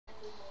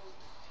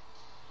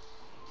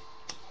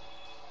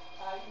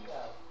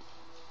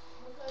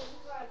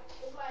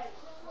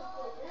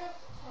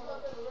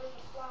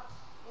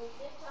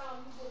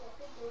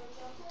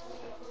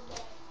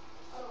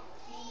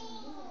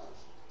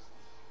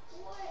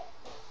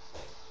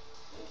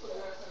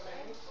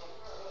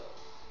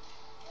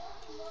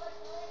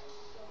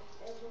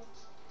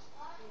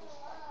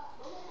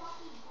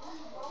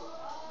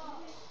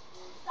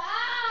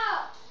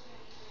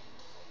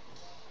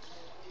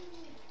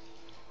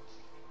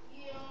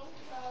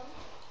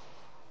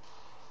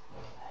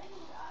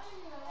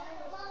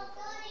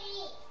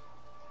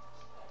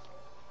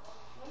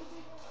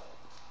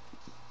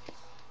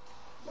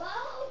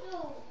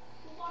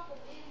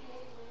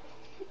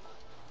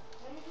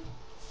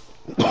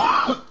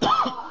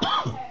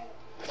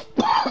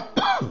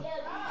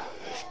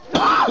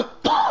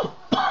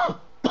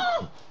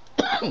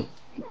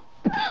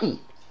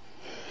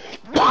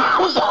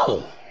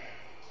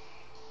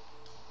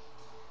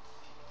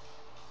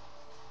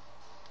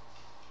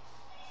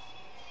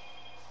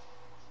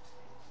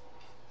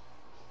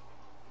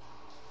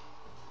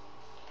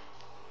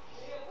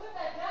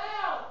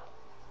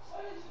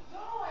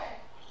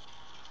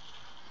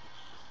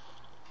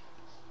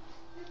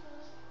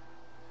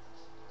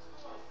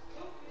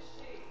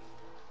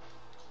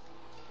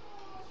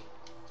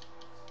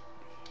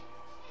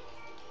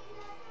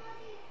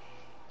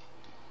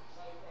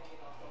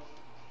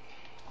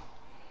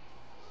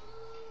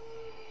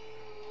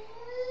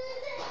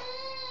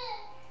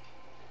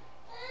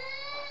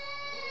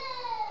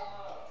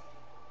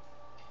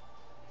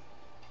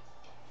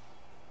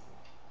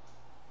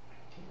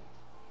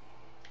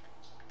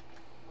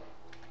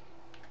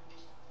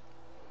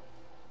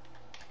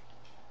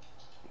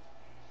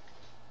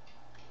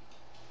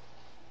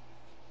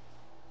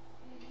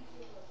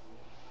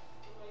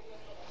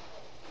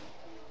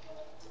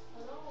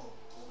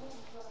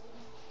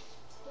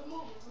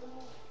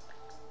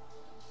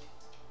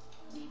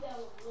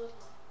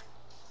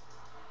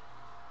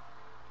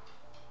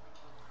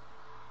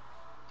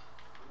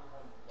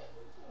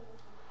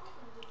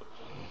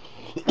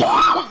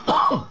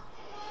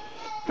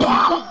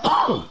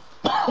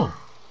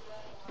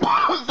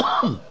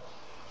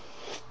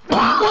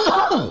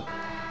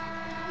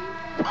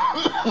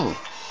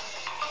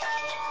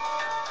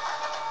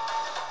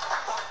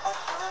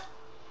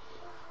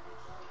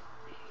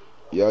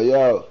Yo,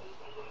 yo,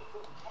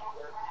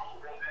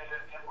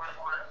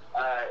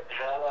 Alright,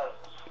 hello.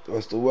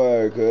 what's the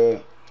word, cuz?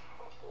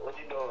 What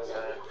you doing,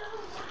 man?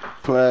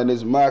 Playing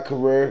this my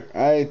career.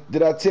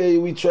 Did I tell you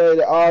we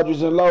traded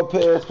Aldridge and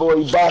Lopez for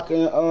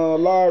Ibaka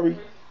and Larry?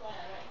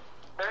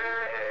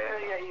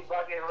 Yeah, you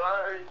bucket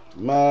Larry.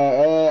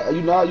 Man,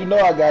 you know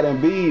I got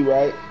Embiid,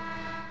 right?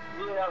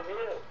 Yeah, I'm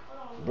here.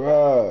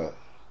 Bruh.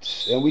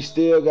 And we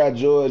still got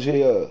George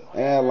Hill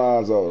and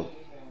Lonzo.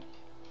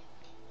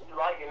 You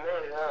liking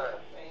that, huh?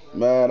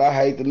 Man, I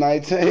hate the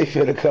 19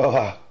 for the go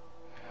out.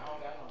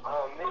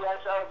 Me, I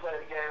tried to play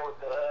the game with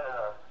the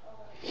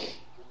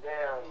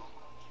damn,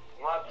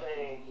 my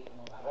team.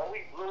 When we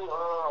blew,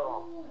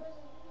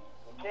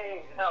 the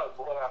Kings out,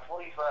 boy, got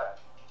 45.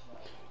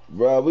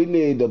 Bruh, we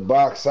need to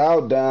box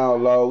out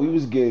down low. We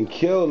was getting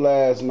killed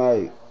last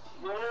night.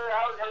 Yeah, I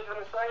was just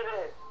gonna say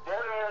that.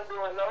 That man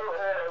doing no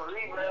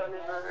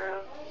rebounding for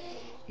real.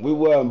 We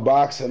wasn't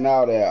boxing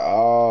out at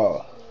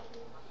all.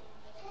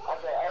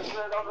 I said,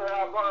 I'm gonna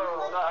have fun.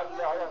 I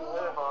got the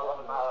uniform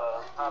on my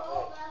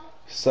iPad.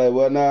 Say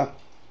what now?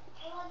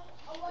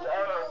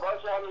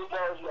 Bunch how many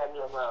times you got in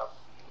your mouth?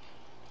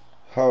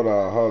 Hold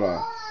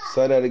on.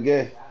 Say that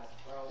again.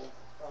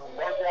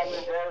 Bunch how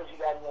many times you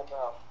got in your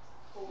mouth?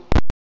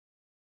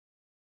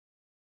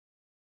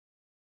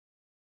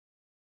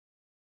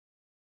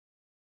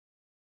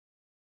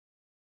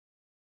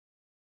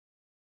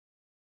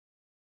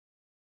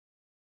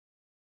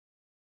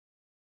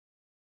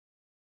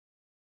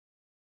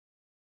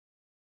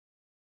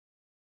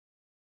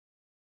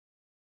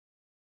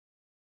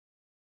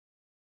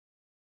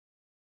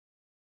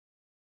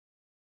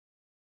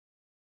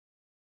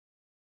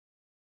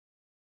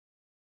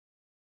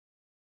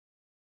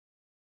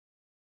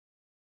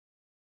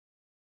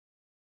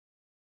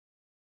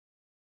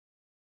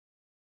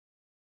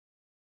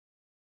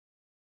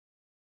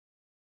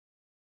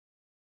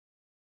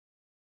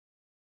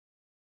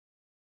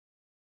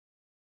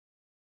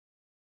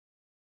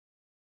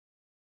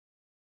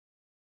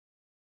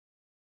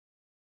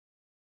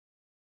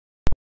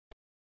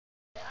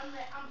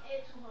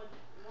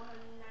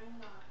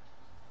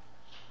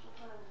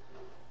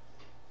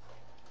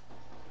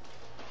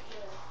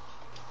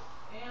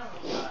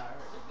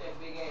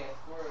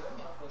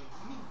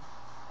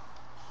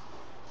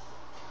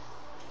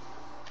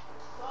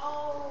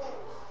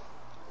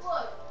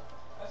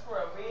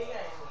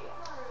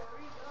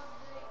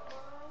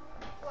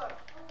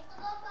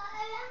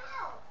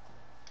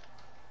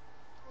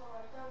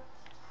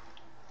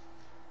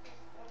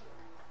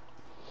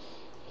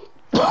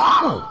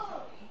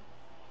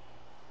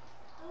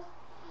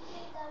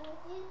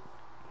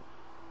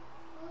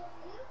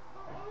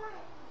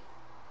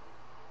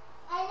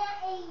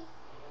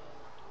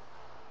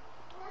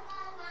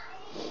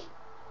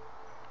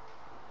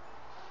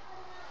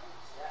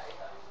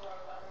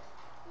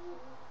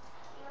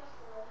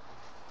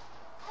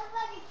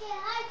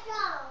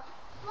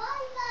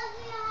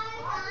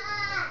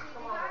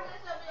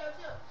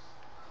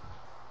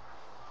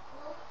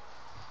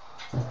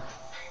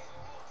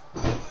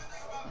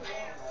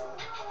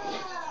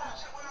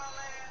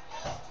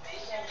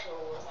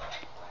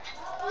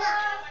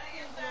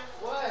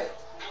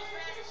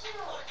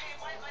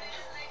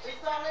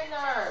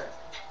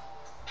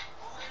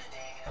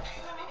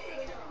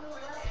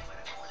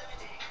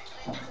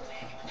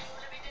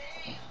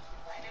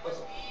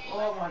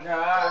 Oh my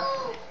God.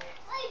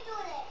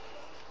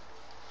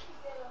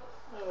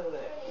 Look at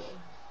that.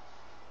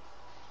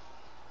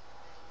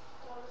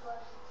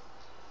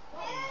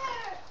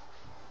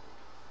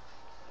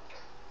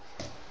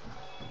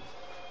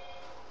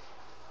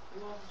 You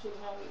want some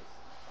chicken nuggets?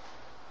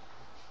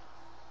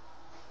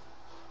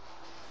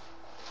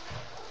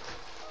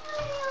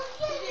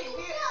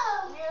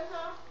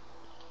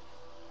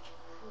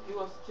 You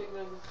want some chicken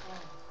nuggets?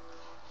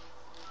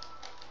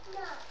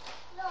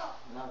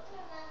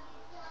 Nothing.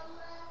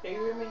 Can you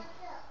hear me?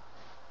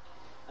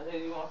 I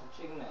said you want some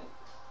chicken nuggets.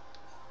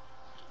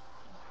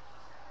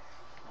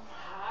 I'm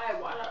high.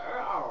 Why the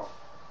Earl?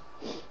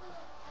 You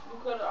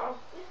cut it off?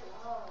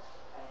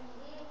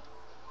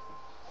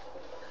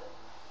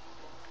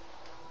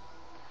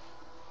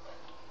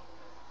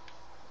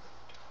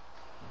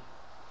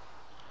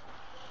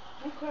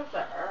 Who cut the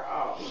Earl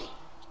off?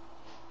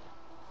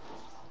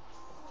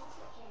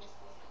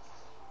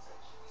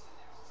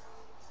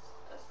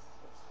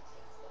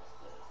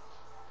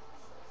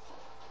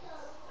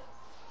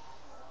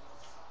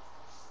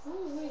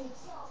 Ooh,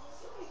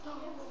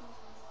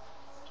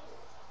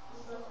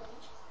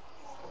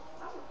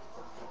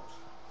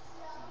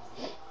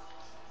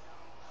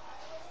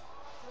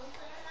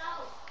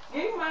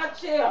 give me my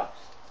chips.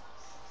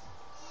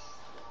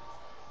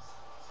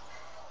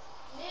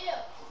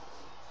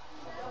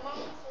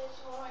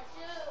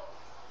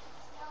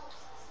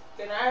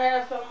 Can I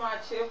have some of my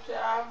chips,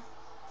 y'all?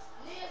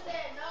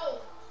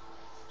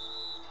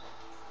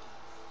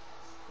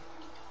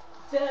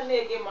 Tell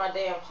Nick to get my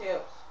damn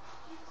chips.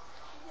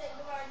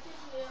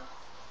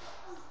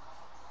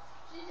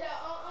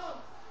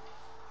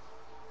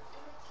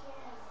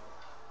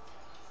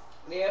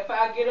 Yeah, if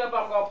I get up,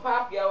 I'm gonna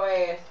pop your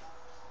ass.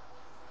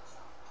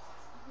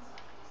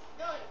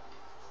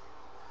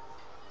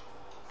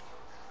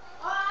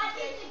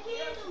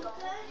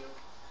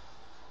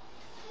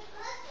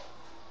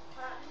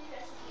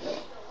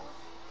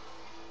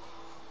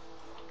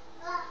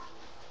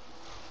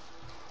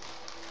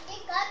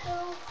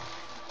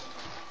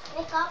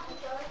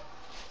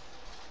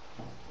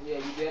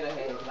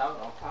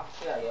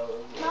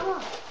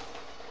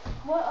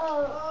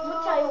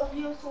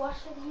 want to wash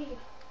it here?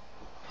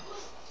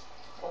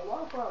 A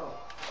water bottle.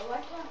 A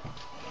water bottle?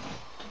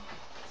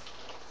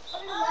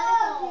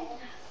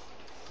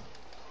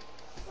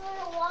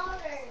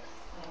 Water.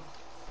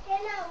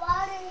 Get that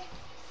water.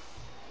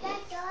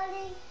 That's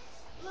darling.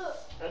 Look.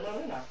 That's all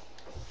in there.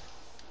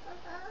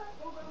 What's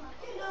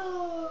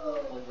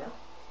that?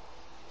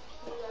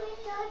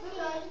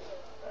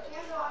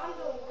 I'm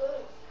doing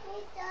good.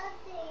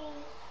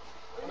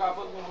 I gotta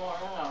put some more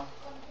in now.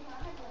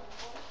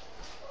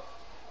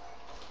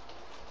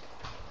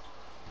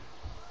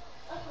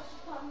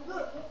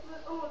 Look,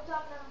 I'm gonna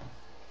top now.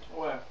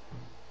 What?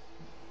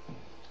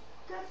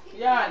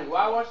 Yanni,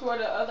 why won't you wear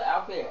the other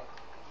outfit?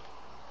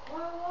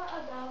 What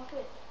other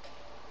outfit?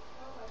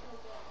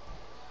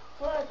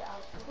 What other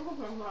outfit? Who put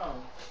them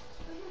on?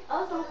 I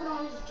was gonna put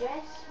on this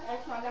dress.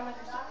 That's why I got my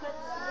sister cut the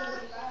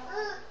sleeve.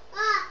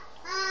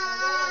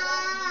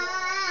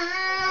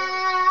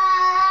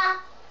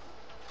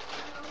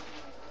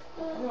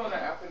 You want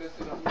that outfit that's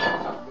sitting on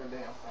top of the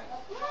damn thing?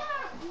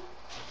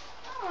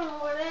 I don't know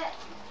where that.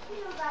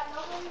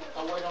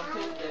 Oh, wait, don't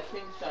take that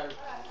pink shirt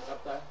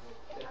up there.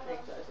 That pink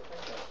shirt, it's a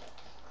pink shirt.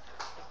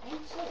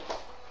 Ain't shit.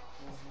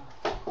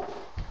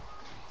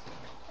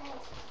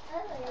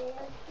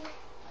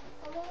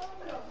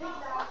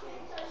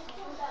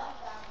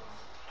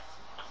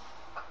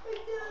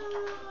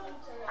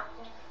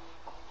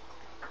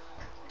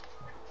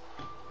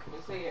 You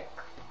see it?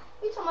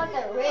 You talking about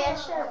that red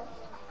shirt?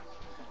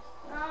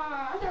 I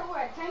gotta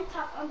wear a tank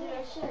top under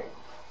that shirt.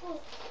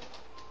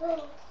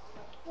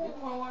 You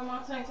want to wear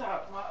my tank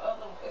top? My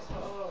other one, it's a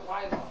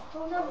white one.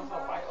 Oh, It's no. a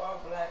white or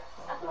black.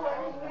 I can wear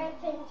this red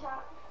tank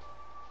top.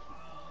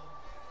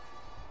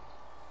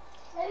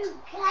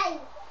 Okay.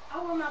 I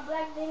wear my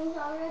black jeans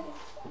already.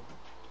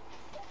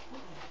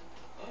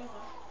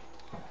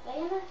 They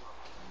in there? I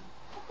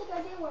think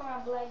I did wear my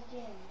black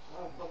jeans.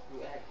 What the fuck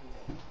you acting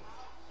like?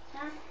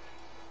 Huh?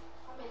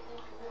 I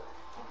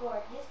wore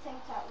this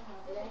tank top with my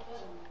black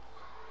jeans.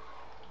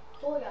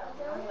 Oh, y'all.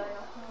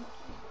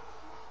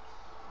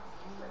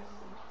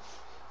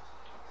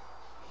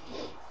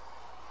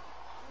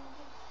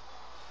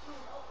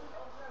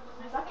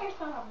 If I can't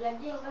find my black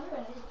jeans, I'm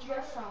putting this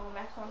dress on.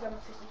 That's why I'm going to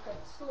cut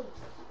the sleeves.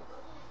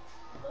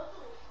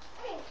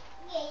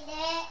 Get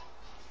that.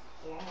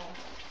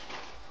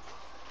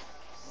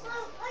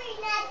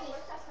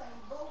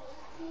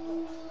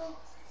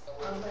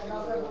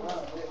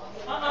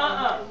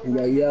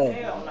 Yo.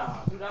 Hell no.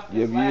 Do not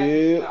Yep, fly yep.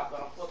 this top on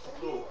the fucking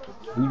floor.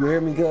 You can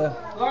hear me, cuz?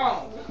 Go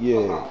on.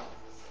 Yeah.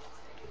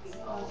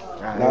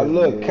 Now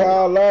look,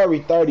 Kyle Lowry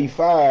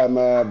 35,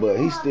 man, but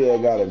he still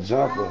got a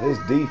jumper. His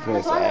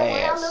defense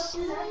ass.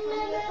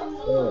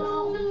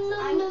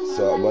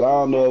 So, but I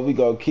don't know if we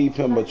gonna keep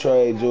him or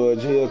trade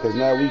George Hill, cause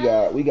now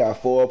we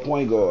got 4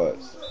 point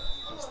guards.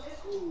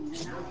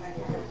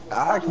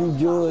 I keep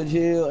George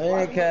Hill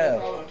and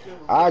Cal.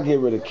 I get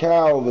rid of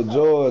Cal over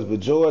George, but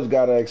George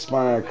got an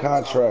expiring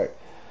contract,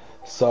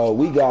 so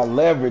we got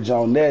leverage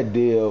on that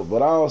deal.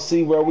 But I don't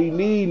see where we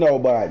need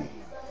nobody.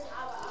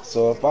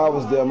 So if I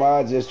was them,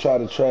 I'd just try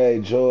to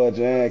trade George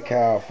and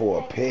Cal for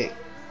a pick.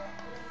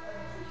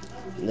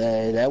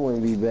 Nah, that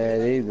wouldn't be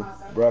bad either.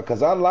 Bro,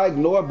 cause I like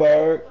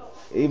Norberg,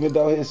 even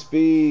though his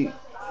speed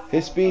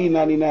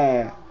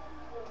 99,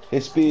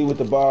 his speed with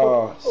the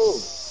ball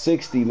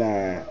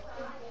 69.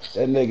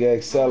 That nigga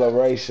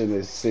acceleration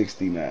is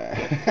 69.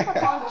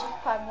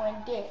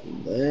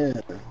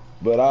 Man.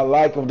 But I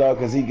like him though,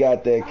 cause he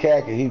got that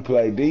cack and he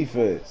play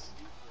defense.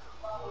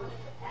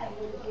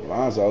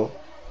 Lonzo.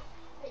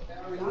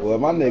 Well,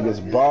 my niggas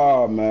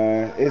ball,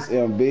 man. It's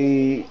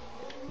Embiid,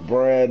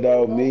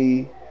 Brando,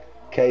 me,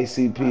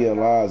 KCP,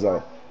 and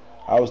Lonzo.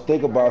 I was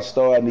thinking about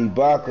starting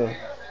Ibaka,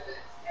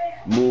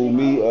 move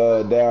me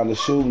down the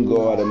shooting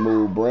guard, and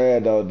move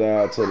Brando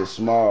down to the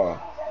small.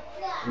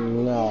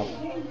 No.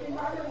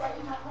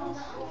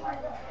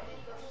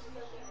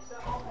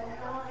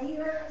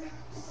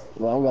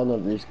 Well, I'm running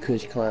up this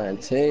Kush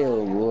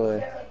clientele,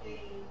 boy.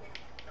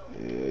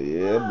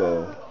 Yeah,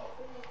 boy.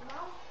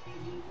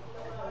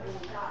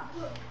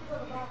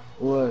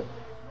 What?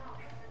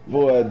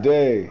 Boy,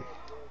 dang.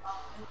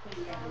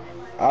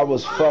 I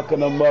was fucking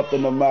them up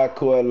in the my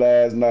court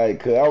last night,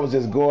 cuz I was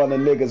just going to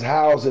niggas'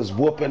 houses,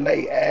 whooping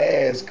they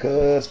ass,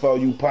 cuz, before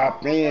you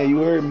popped in, you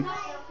heard me?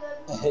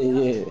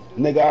 Yeah.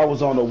 Nigga, I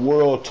was on a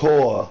world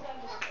tour.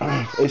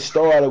 It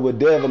started with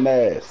Devin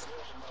ass.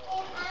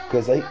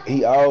 Cause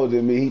he older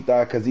than me. He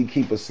thought cause he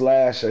keep a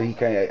slasher, he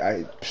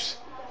can't.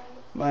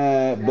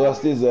 Man,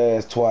 bust his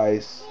ass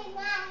twice.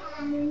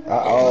 I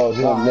owed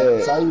him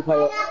that. So you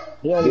play?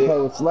 Yeah, you play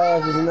with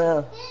slashes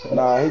now.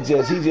 Nah, he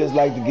just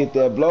like to get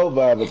that blow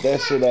by, but that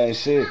shit ain't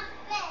shit.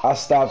 I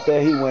stopped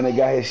there. He went and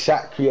got his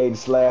shot creating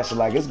slasher.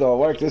 Like it's gonna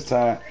work this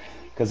time,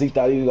 cause he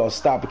thought he was gonna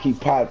stop and keep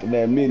popping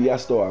that mini. I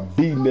started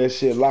beating that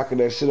shit, locking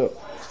that shit up.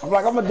 I'm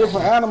like, I'm a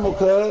different animal,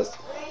 cuz.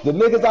 The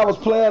niggas I was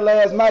playing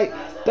last night,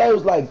 they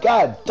was like,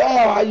 God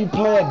damn, how you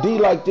playing D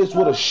like this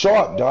with a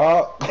sharp,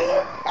 dog?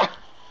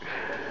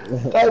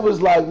 They was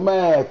like,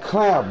 man,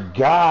 clamp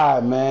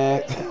God,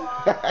 man.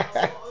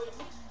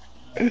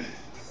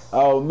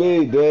 Oh,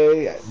 me,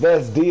 dude.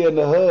 Best D in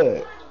the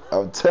hood.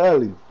 I'm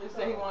telling you. He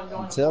said he want to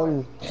join I'm the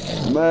telling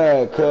you.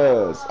 Man,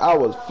 cuz I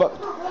was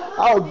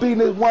beating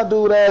this one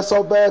dude ass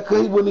so bad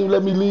cuz he wouldn't even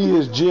let me leave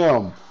his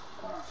gym.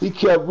 He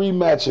kept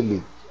rematching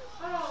me.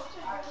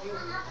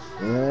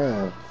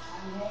 Yeah.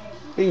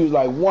 He was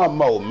like, one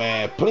more,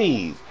 man,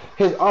 please.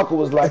 His uncle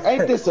was like,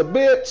 ain't this a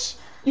bitch?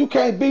 You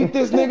can't beat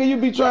this nigga. You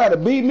be trying to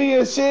beat me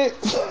and shit.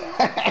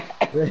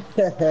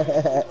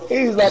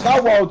 He's like, I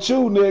want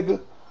you, nigga.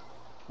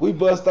 We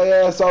bust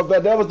their ass off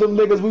bad. That was them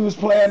niggas we was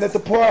playing at the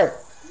park.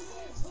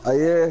 Oh,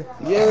 yeah?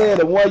 Yeah,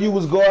 the one you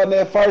was going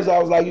there first, I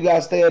was like, you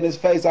gotta stay in his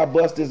face. I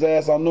bust his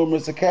ass on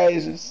numerous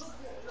occasions.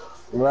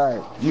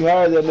 Right. You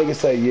heard that nigga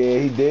say, yeah,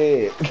 he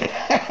did.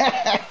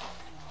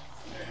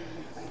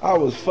 I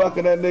was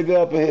fucking that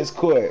nigga up in his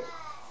court.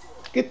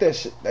 Get that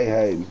shit. They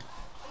hate me.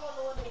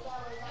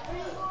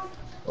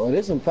 Oh,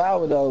 there's some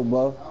power, though,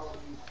 bro.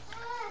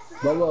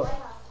 Look.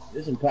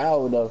 There's some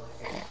power, though.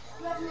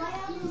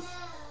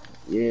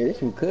 Yeah, there's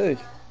some kush.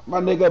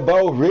 My nigga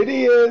Bo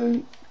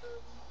Ridian.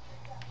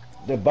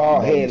 The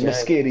bald head Jack.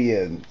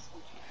 Mesquidian.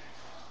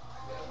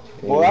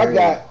 Boy, I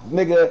got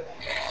nigga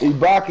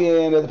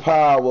Ibaka in at the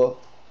power.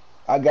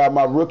 I got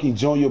my rookie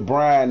Junior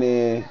Bryan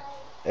in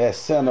at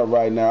center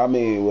right now. I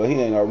mean, well, he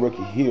ain't a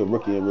rookie. He a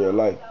rookie in real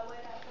life.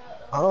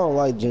 I don't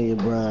like Junior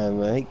Bryan,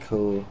 man. He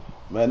cool.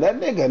 Man,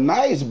 that nigga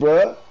nice,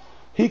 bruh.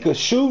 He could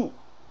shoot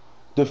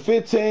the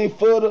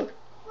 15-footer.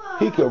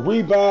 He could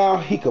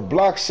rebound. He could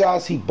block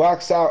shots. He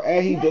box out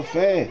and he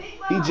defend.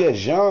 He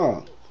just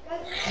young.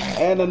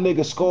 And the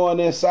nigga scoring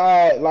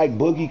inside like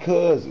Boogie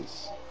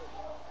Cousins.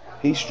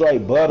 He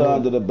straight butter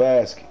under the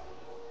basket.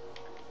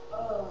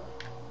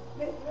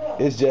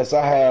 It's just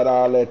I had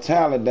all that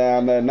talent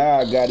down there. Now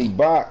I got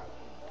Ibaka.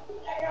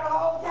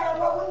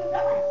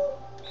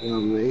 Oh,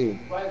 man.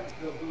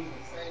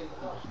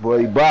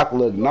 Boy, Ibaka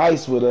look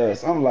nice with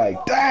us. I'm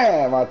like,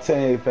 damn, my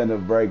team finna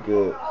break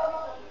up.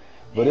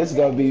 But it's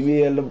gonna be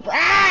me and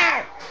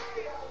LeBron.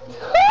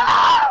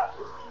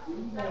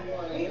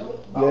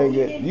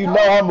 Nigga, you know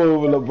I'm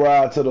moving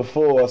LeBron to the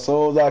 4 as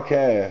soon as I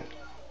can.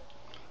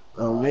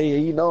 Oh, man,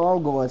 you know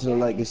I'm going to the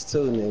Lakers,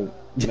 too, nigga.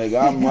 Nigga,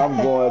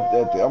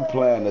 I'm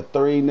playing the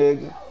 3,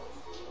 nigga.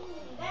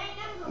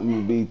 I'm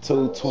gonna be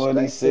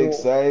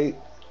 226-8.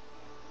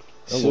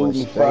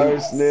 Shooting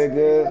first,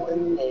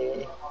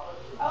 nigga.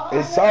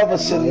 It's over,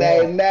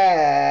 Sinead.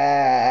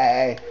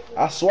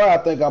 I swear I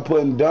think I'm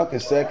putting Dunk in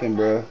second,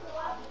 bro.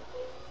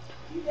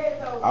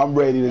 I'm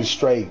ready to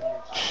straight.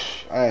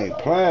 I ain't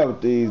playing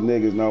with these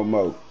niggas no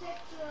more.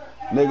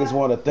 Niggas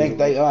want to think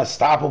they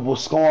unstoppable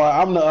scoring.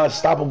 I'm the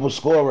unstoppable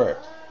scorer.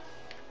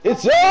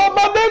 It's all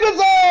my niggas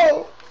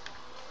on.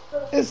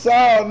 It's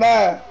all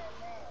now.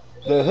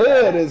 The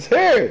hood is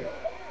here.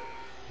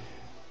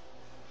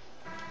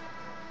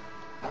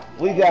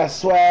 We got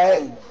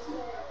Swag.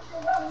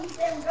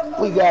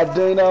 We got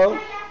Dino.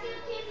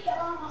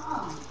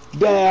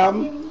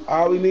 Damn.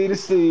 All we need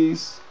is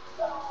C's.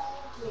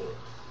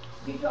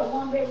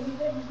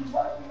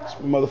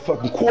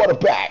 Motherfucking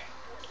quarterback.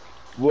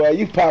 Boy,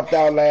 you popped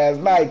out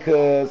last night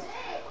cuz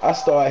I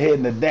started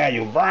hitting the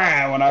Daniel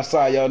Bryan when I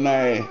saw your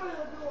name.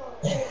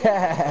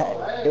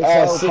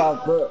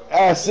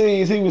 I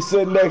see he was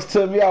sitting next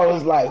to me. I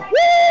was like,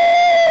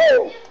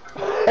 woo!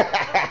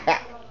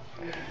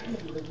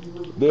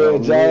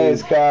 Then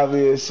James called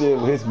me and shit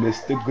with his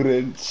Mr.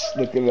 Grinch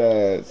looking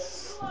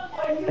ass.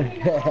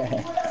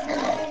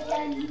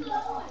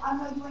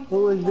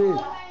 Who is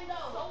this?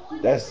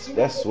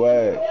 That's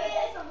Swag.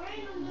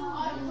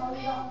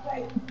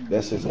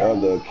 That's his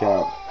other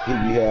account. He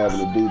be having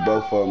to do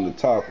both of them to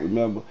talk,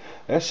 remember?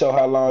 That show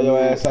how long your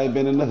ass ain't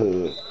been in the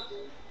hood.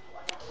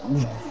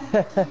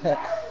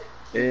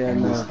 Yeah,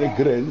 no. Mr.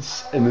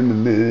 Grinch and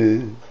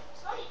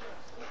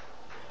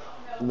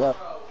No.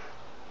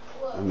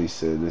 Let me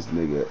send this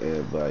nigga an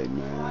invite,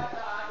 man.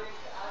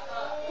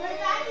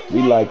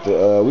 We like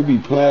to, we be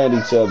playing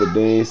each other,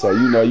 dude, so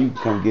you know you can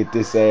come get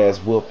this ass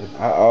whooping.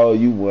 I owe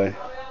you one.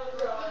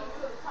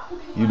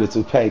 You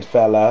little page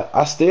fella.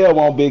 I still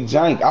want Big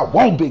Jank. I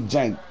want Big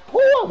Jank.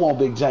 Woo, I want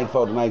Big Jank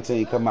for the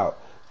 19 come out.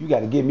 You got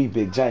to give me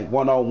Big Jank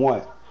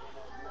one-on-one.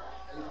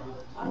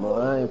 Boy,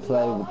 I ain't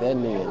playing with that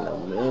nigga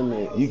no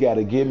minute. You got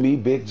to give me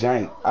Big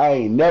Jank. I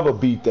ain't never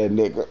beat that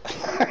nigga.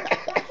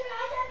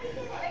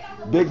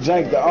 Big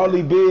Jank, the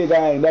only big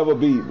I ain't never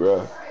beat,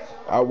 bro.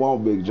 I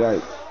want Big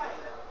Jank.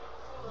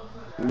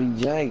 Big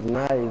Jank,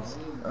 nice.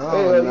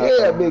 Hell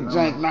yeah, Big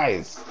Jank,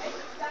 nice.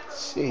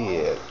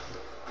 Shit.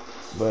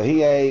 But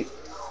he ain't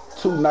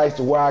too nice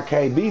to where I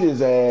can't beat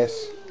his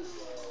ass.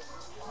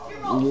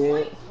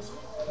 Yeah.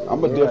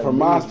 I'm a different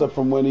monster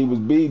from when he was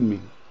beating me.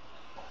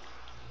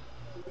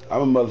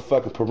 I'm a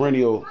motherfucking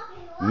perennial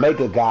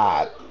mega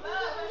god.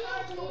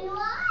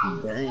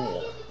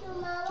 Damn.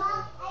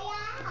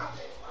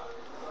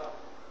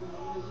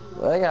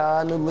 Well, I got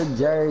all new little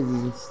jerseys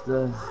and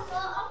stuff.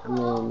 I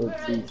mean, little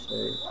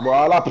t-shirts. Well,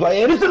 all I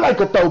play is like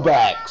the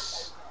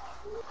throwbacks.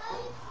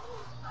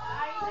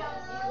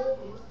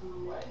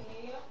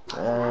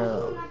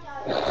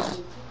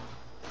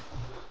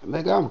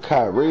 Nigga, I'm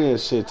Kyrie and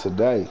shit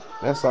today.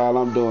 That's all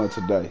I'm doing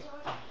today.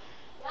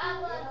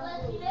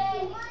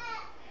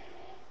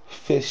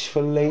 Fish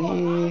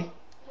fillet.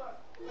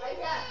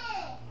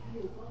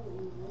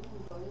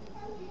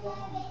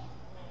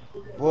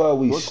 Boy,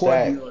 we What court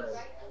stacked. you on?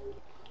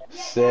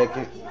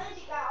 Second.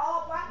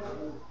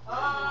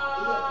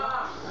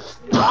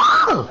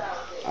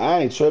 I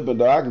ain't tripping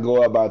though. I can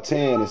go up by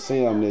 10 and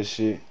see them this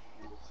shit.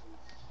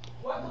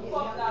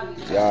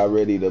 Y'all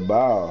ready to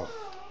ball?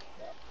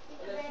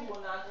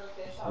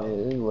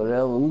 Yeah,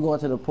 whatever. We going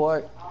to the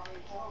park.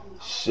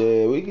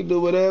 Shit, we can do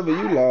whatever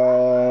you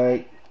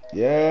like.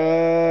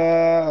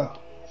 Yeah.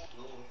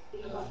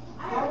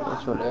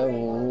 That's whatever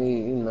we,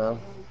 you know.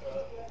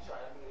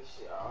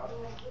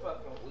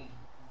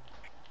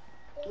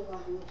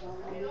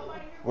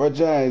 Where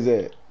James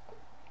at?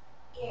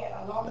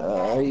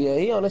 Yeah,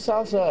 he on the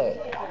south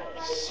side.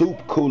 Soup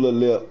cooler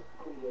lip.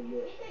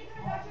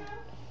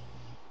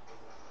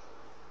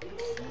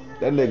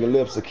 That nigga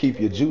lips will keep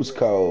your juice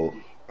cold.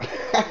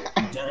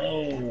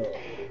 Dang.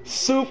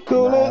 Soup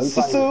cooler, Nah, he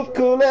probably- soup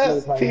cooler,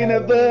 he probably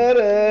peanut had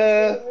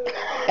butter.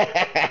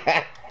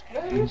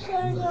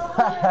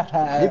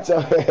 Get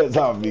your hands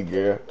off me,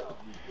 girl.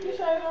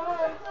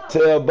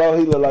 Tell Bo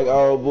he look like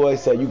old boy.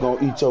 Say you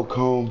gonna eat your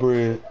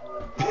cornbread.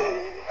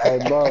 Hey,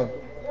 bro.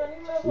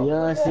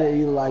 Young said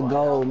you like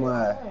gold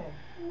mine.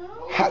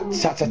 Hot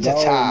cha cha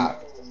cha cha.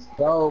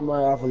 Gold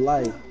mine off of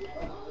life.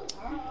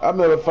 I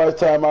remember the first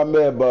time I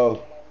met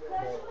Bo.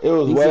 It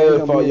was He said way he gonna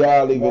before be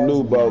y'all like even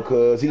knew Bo,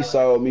 cause he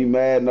sold me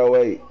Madden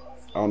 08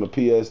 on the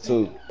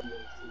PS2.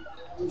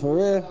 For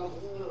real?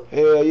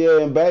 Hell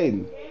yeah, in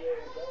Baden.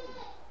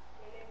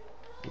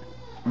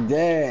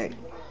 Dang.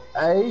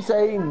 Hey, he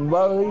say,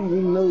 bro, he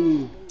knew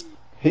you.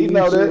 He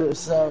know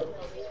that.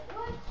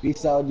 He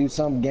sold you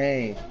some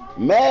game.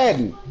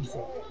 Madden.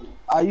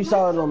 Oh, you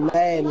saw it on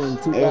Madden in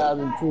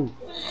 2002.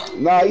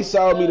 Nah, he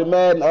sold me the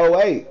Madden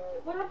 08.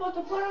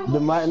 The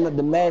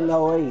Madden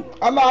 08.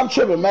 I'm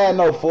tripping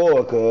Madden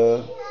 04,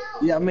 cuz.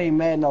 Yeah, I mean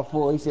Madden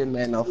 04. He said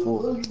Madden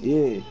 04.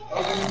 Yeah.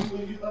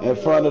 In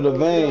front of the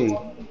vein.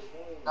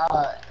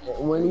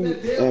 When he...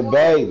 In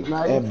Baden.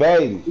 Nah, In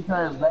Baden. He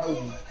said in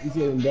Baden. He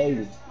said in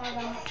Baden.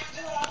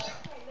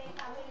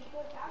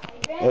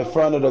 In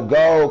front of the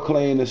gold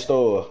cleaning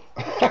store.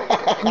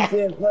 He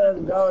said,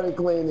 go and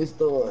clean this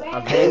store.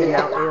 I'm handing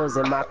out L's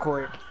in my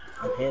court.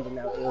 I'm handing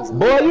out L's in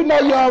Boy, you know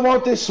you don't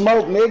want this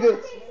smoke,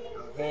 nigga.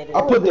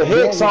 I put the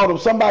Hicks on him.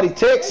 Somebody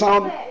text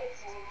on him.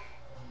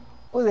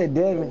 What's that,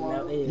 Devin?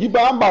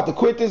 I'm about to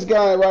quit this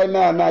guy right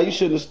now. Nah, you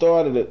shouldn't have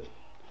started it.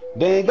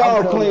 Then go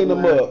on clean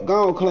them up.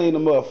 Go on clean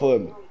them up for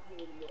me.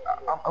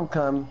 I'm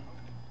coming.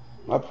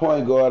 My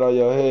point guard on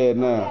your head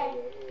now.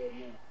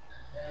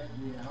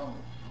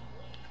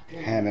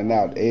 Handing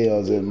out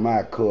L's in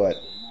my court.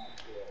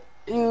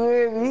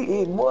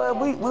 Boy,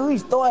 we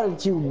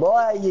started you,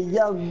 boy, you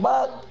young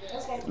buck.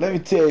 Let me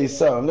tell you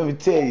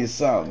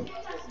something.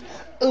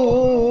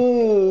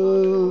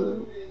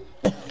 Ooh.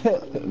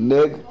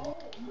 Nigga.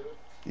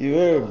 You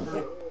heard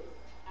me.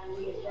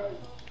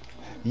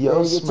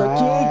 Your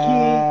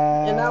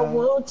smile. And I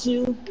want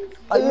you.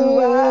 Are you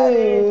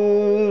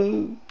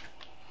riding?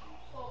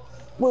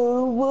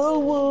 Woo, woo,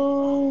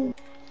 woo.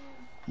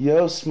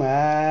 Your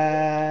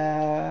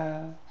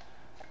smile.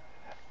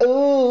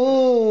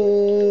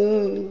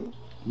 Ooh.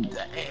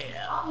 Damn.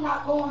 I'm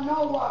not going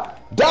nowhere.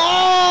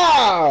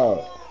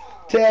 Dog!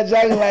 Tell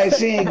Jay Lane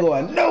she ain't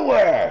going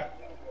nowhere.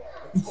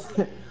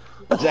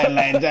 Jay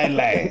Lane. J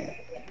Lane.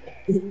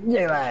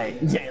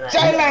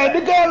 Jay Lane,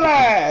 the gun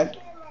line.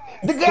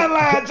 The gun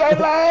line, Jay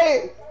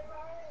Lane.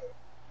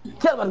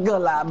 Tell me the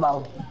good lie,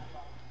 Bo.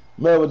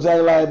 Remember Jay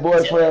Lane's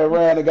boyfriend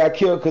ran and got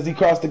killed because he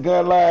crossed the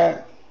gun line?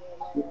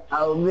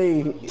 Oh,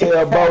 me.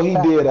 Tell Bo he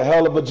did a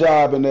hell of a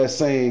job in that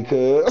scene,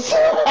 cuz.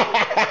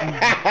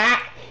 Yeah,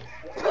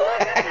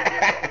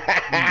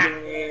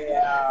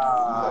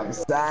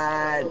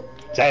 side.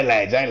 Jay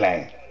Lane. J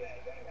Lane.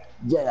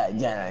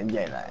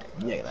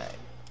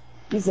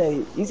 You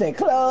say,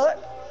 Claude.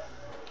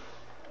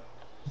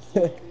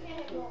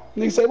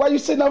 Nigga say, why you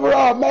sitting over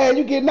all man?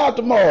 You getting out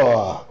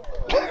tomorrow.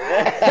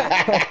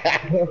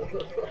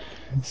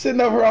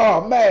 Sitting over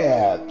all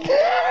man. He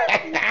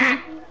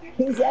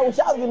said, I wish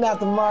I was getting out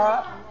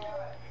tomorrow.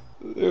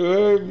 You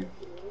heard me?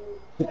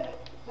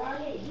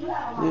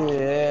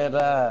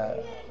 Yeah,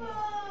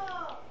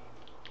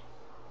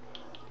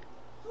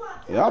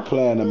 Y'all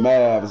playing the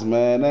Mavs,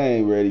 man. They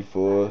ain't ready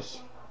for us.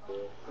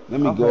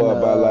 Let me go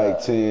up by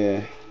like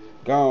 10.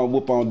 Go on,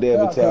 whoop on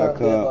Devin till I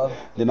come.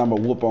 Then I'm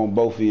going to whoop on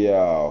both of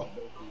y'all.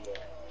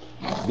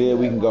 Then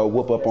we can go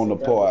whoop up on the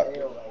park.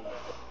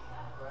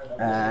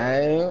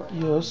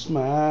 Your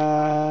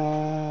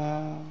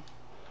smile.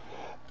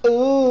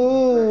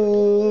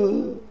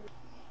 Ooh.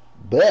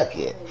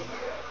 Bucket.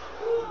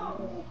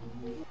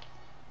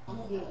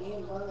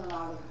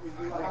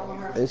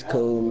 It's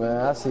cool,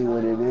 man. I see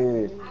what it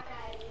is.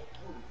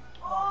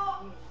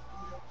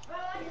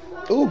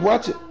 Ooh,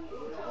 watch it.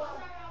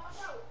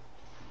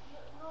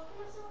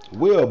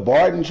 Will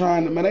Barton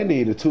trying to, man, they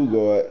need a two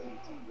guard.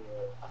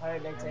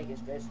 heard they taking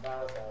stretch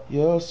files out.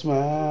 Your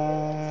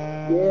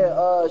smile.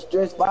 Yeah,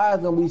 stretch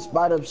five gonna be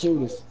spot up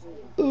shooters.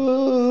 Ooh.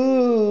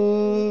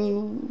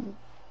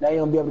 They ain't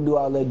gonna be able to do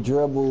all that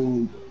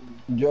dribble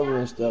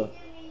and stuff.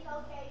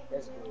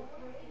 That's good.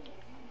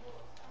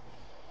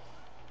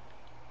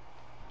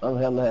 I'm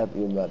hella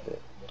happy about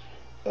that.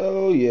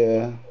 Oh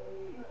yeah.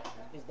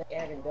 Is they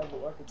adding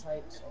double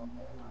archetypes?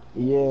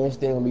 Yeah, it's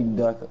still gonna be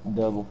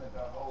double.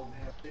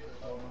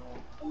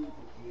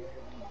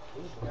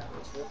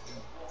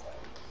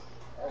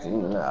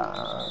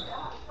 Nah.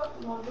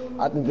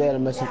 I think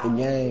that'll mess up the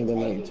game. They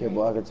make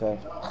triple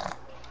archetype.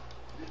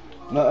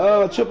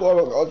 No,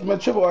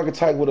 triple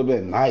archetype would have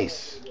been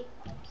nice. It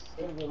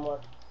would have been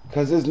more.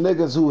 Cause there's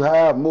niggas who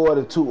have more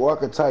than 2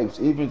 archetypes,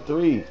 even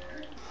 3.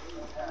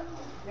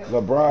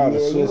 LeBron, the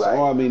Yeah, you Swiss right.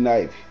 Army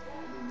knife.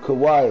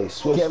 Kawhi,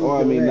 Swiss Kevin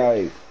Army Durant.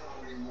 knife.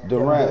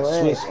 Durant,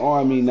 Durant. Swiss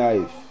Army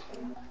knife.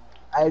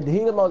 He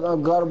the most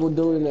unguardable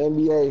dude in the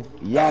NBA.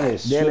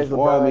 Giannis, Dennis Swiss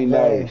Army LeBron James.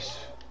 knife.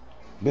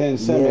 Ben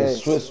Simmons,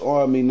 Yes. Swiss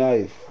Army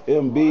knife.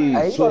 Embiid,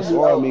 Hey, he Swiss gonna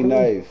be Army OP.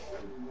 knife.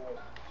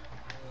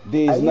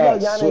 These Hey, you know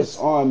nuts, Giannis- Swiss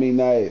Army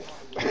knife.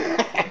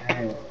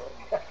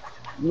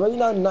 Well, you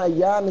know,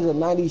 Giannis a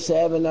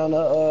 97 on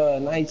the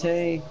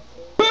 19.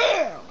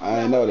 I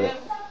ain't know that.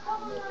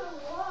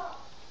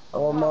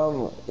 Oh,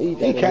 mama. He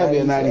can't be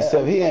a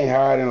 97. He ain't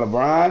higher than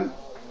LeBron.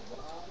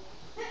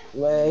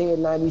 Man, he a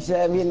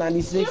 97. He a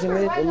 96 in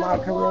my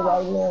career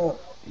right now.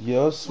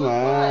 Your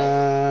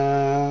smile.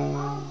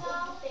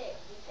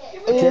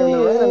 Kevin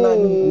Durant a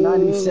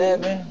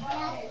 97.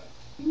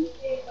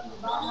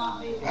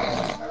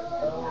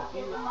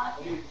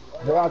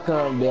 Here I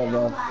come, there,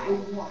 bro.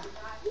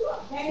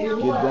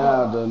 Get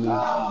down, Donnie.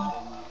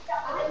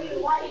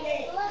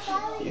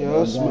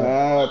 Your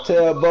smile.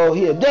 Tell Bo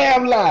he a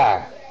damn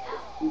lie.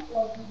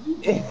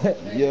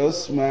 Your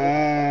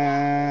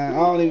smile. I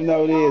don't even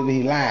know what it is, but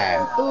he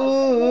lying.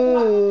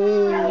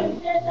 Ooh.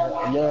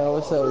 Yo,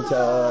 what's up with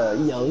y'all?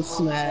 Yo,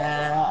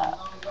 smile.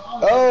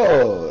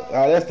 Oh,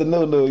 that's the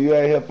new. You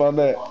ain't hip on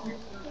that.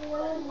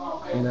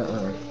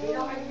 Nuh-uh.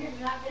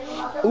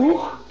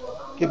 Ooh.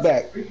 Get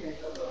back.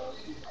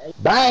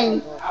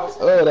 Bang.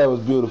 Oh, that was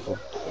beautiful.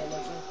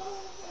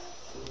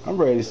 I'm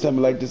ready to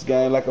simulate this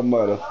game like a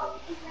mother.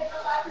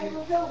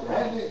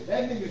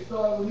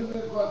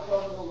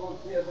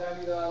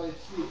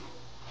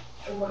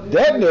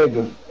 That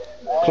nigga.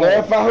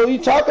 Clarify who you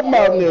talking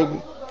about,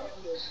 nigga.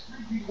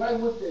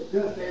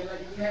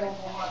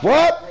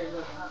 What?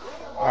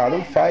 Oh,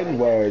 them fighting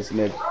words,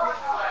 nigga.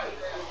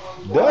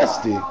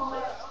 Dusty.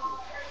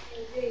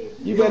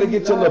 You better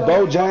get your little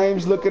Bo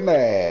James looking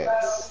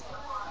ass.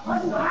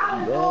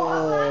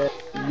 Yeah.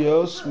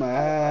 Your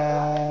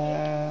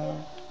smile.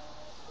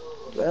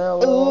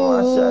 Oh,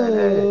 I say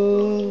that.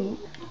 Ooh.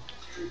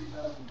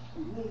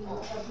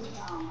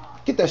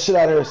 Get that shit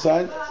out of here,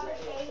 son.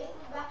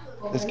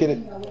 Let's get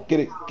it. Get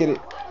it. Get it.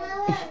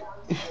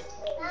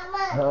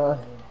 Huh?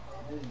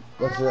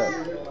 What's up?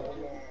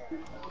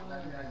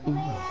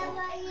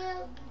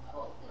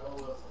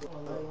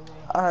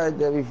 I heard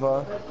that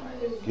before.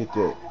 Get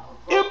that.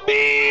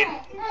 Embiid.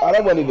 Oh,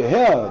 that wasn't even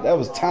him. That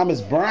was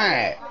Thomas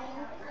Bryant.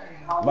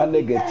 My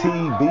nigga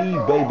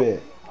TB, baby.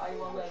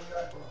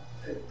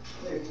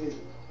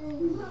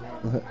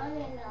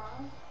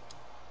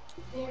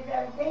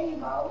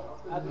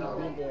 I've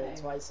been there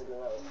twice in a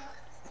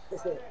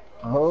row.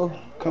 Who?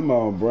 Come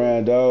on,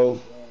 Brando.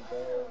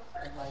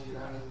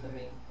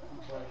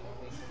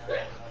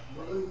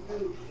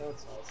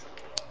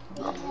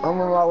 I'm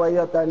on my way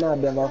up right now,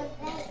 Demo.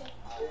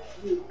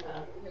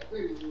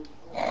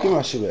 Give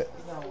my shit back.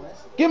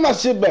 Give my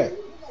shit back.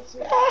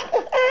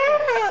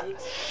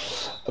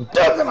 I'm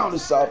dunking on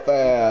this soft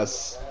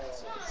ass.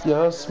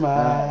 Your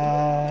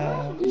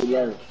smile.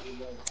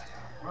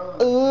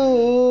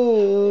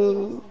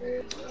 Ooh.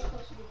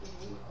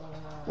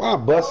 Why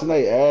I'm busting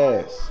their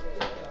ass?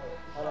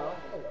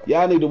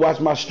 Y'all need to watch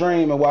my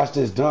stream and watch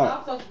this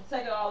dunk.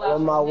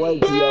 On my way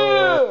to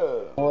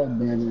your oh,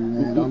 baby,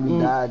 man. Don't be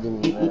dodging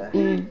me,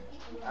 man.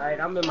 Alright,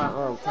 I'm in my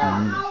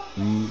closet.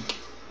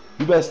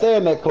 You better stay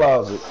in that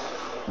closet.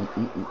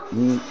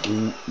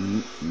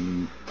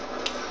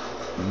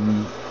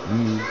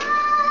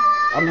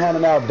 I'm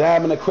handing out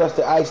diamond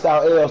encrusted iced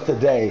out L's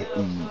today.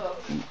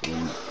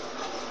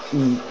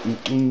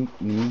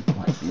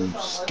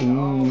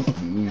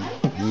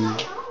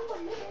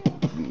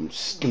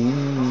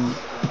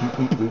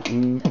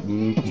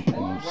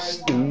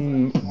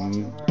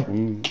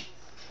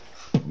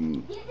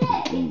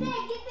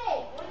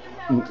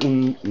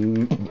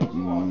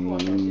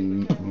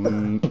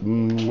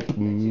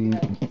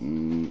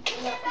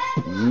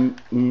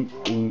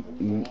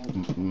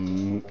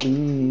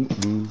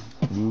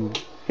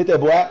 Hit that,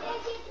 boy.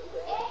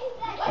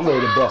 I'm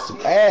ready to bust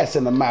some ass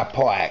into my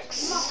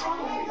parks.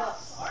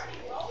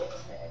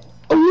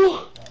 Ooh.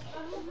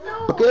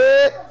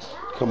 Good.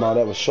 Come on,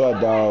 that was short,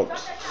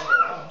 dogs.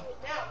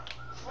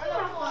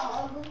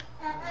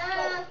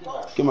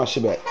 Give my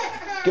shit back.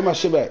 Give my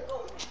shit back.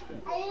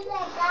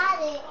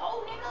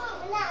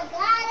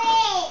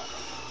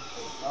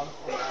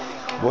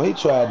 Boy, he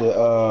tried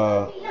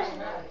to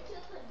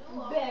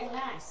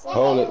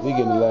Hold it. We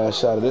getting the last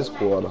shot of this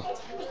quarter.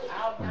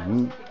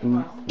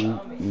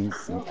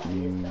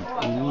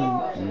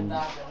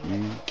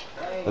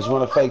 Let's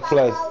run a fake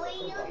play.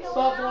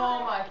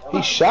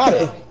 He shot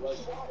it.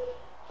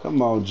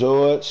 Come on,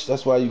 George.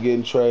 That's why you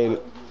getting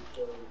traded.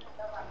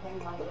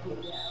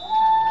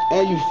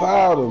 And you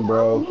fouled him,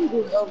 bro.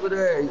 Over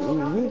there.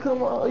 You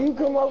come on. You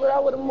come over there. I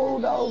would have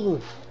moved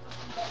over.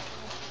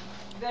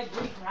 That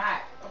Greek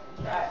hot.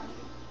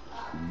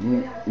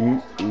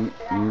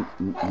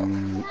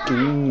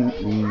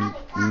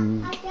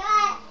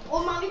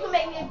 Well, Mom, you can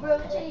make me a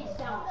grilled cheese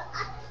sandwich.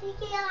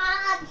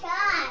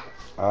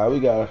 All right, we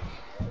got it.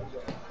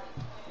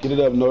 Get it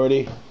up,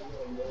 Nordy.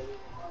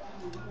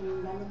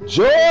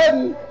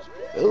 Jordan!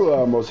 Ooh, I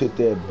almost hit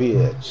that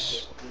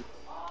bitch.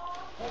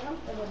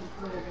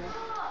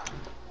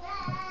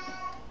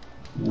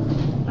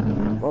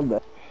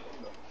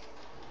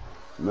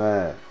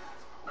 Man,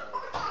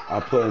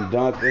 I'm putting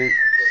dunking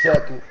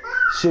second,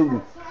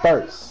 shooting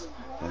first.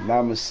 And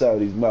I'ma show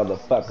these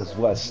motherfuckers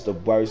what's the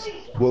worst.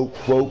 Whoop,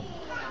 whoop.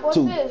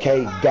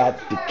 2K got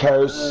the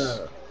curse.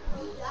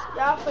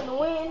 Y'all finna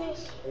win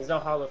this. He's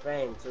on Hall of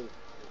Fame too.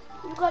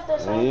 You got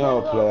that Man, you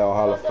don't play on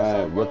Hall of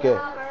Fame. Look at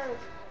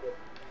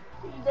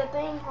that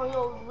thing on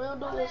your real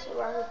do this shit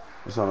right here.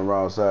 it's on the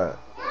wrong side.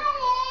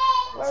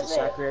 Where's It's a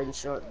shot it? creating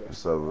short.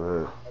 It's over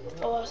here.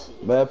 Oh, I see.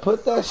 Man,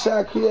 put that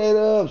shot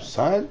creator up,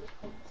 son.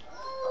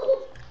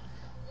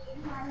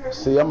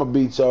 See, I'ma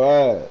beat your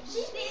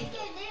ass.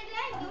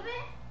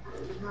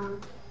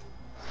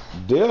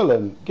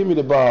 Dylan, give me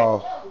the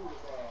ball.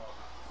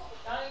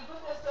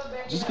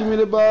 Just give me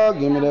the ball,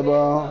 give me the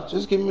ball.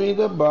 Just give me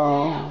the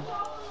ball.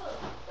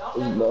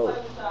 No.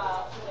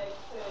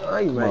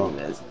 I ain't making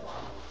this.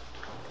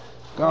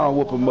 Go on,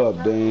 whoop him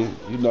up, Dean.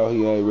 You know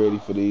he ain't ready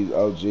for these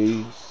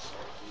OGs.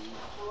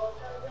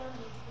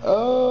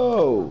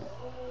 Oh.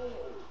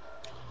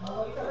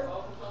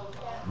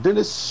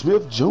 Dennis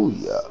Smith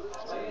Jr.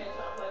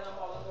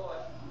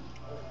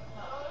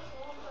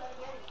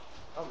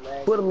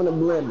 Put him in the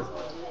blender.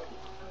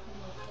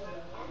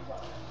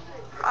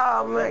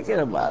 Oh man, get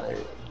him out of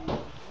here.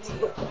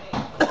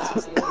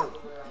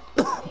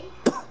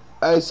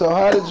 Hey, so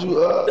how did you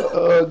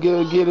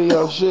get in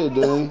your shit,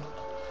 Dean?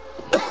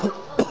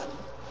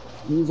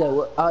 You said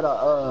what?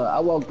 I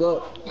woke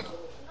up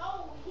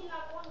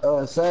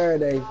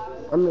Saturday.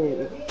 I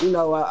mean, you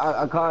know,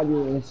 I called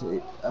you and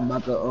shit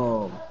about it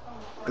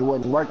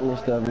wasn't working and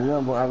stuff.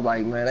 Remember, I was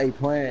like, man, they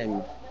playing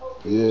me.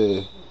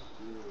 Yeah.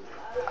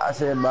 I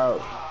said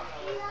about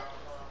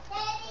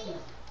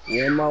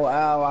 1 more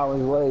hour I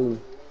was waiting.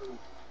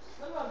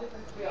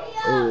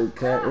 It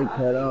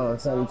cut on.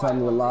 Something told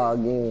me to log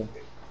in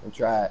and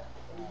try it.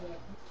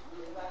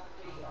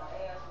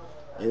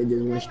 It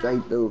just went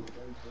straight through.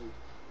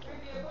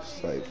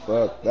 Say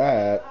fuck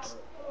that.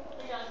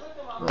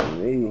 Not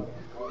me.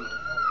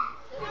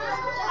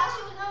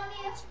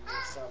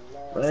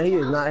 Man, he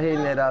is not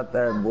hitting it out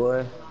there,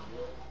 boy.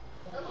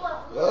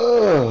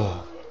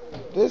 Ugh.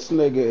 This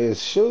nigga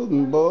is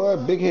shooting, boy.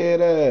 Big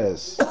head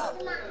ass.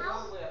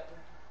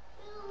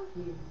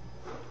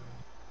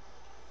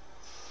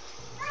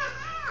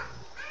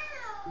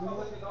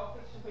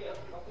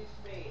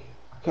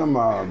 Come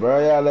on, bro.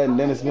 Y'all letting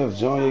Dennis Smith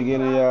Jr.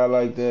 get in y'all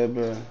like that,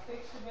 bro.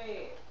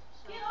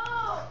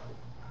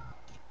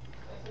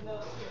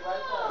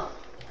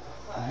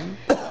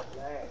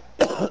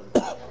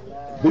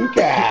 Book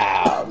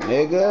out,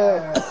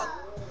 nigga.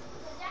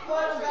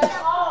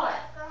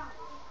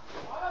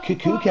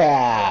 Cuckoo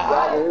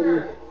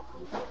cow.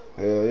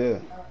 Hell yeah.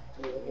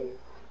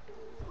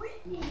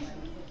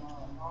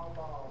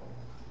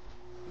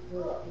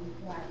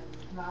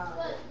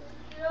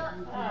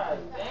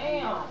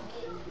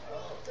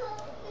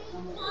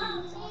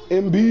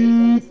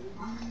 Embiid.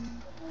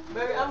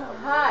 Baby, I'm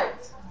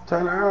hot.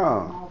 Turn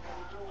around.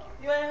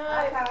 You ain't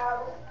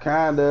hot?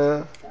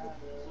 Kinda.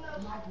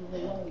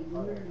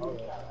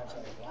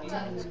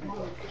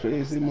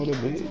 Crazy mother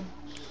bitch.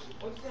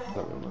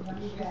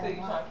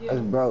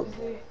 That's broke.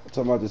 I'm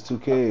talking about this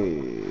 2K.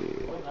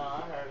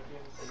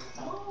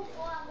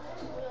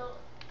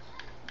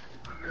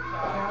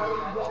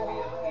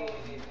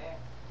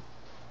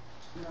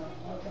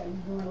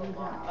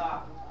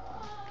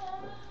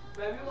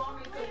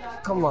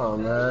 Come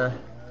on, man.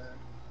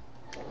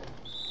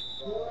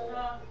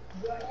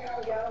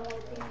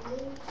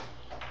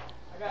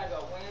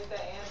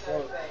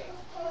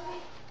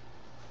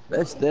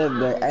 That step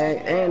back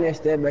and that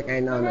step back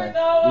ain't on that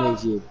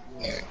next year.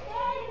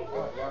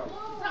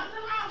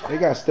 They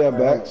got step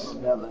backs.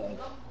 Not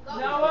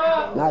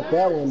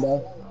that one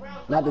though.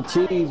 Not the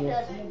cheese one.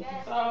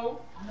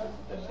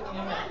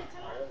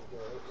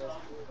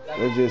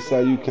 They just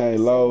say you can't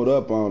load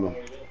up on them.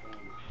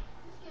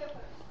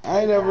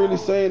 I ain't never really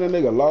seen a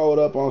nigga load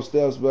up on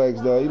steps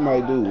backs though. He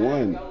might do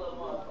one.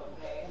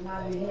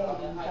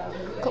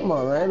 Come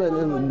on, man. Let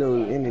them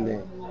do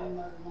anything.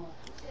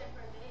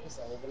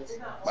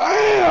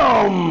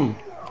 Bam!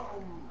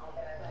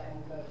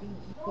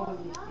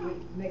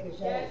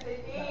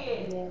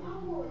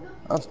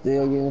 I'm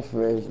still getting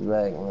fresh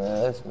back,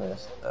 man. That's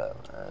messed up,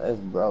 man. That's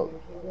broke.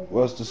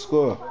 What's the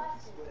score?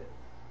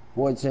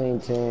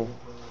 14-10.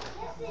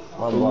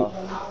 My boss.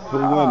 Who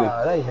winning?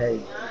 Ah, they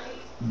hate.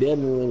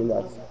 Definitely winning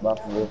by 4.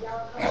 I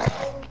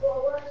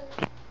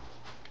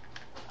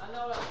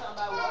know what I'm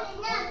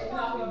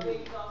talking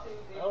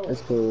about.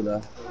 That's cool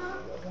though.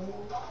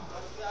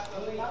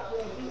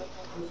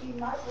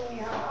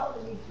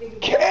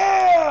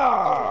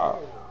 Yeah!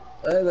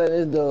 Look at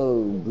this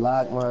dude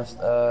block my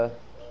stuff.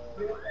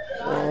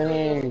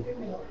 Man.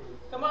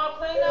 Come on,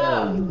 clean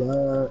up.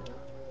 God.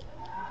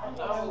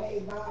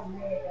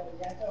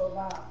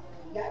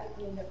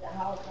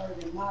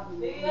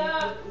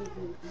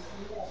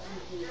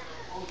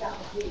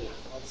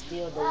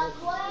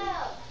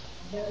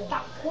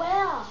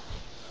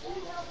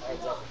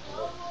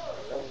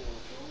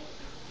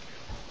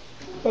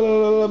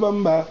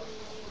 Bamba.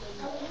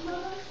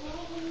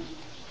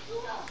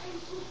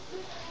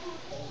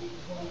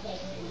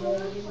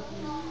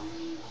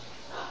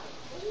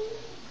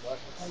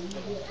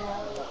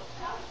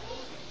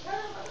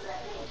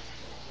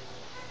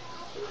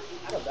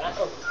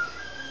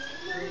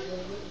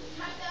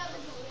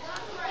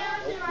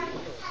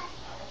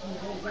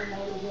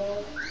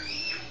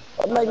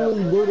 What make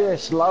me do that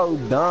slow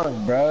dunk,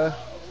 bruh?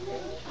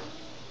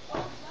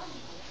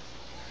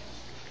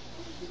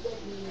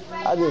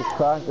 I just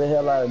crossed the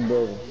hell out of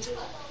Billy.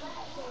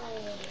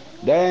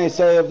 They ain't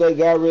say if they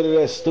got rid of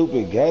that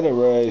stupid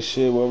Gatorade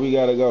shit where we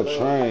gotta go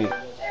train.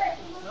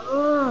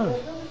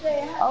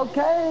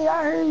 Okay,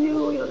 I hear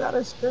you. You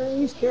gotta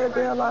scream. You scared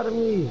the hell out of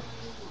me.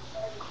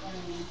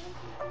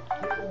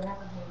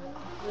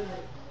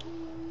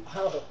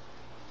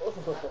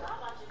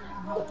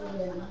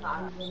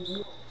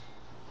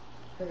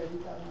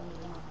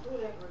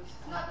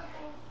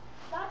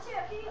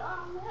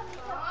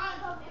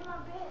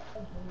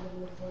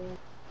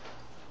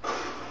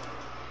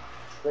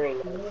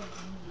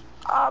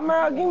 Ah,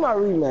 man, give me my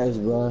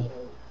rematch, bro.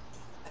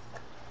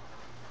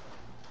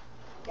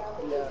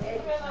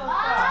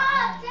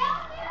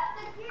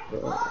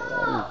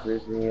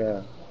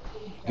 Yeah.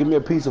 Give me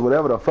a piece of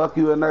whatever the fuck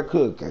you in there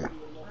cooking.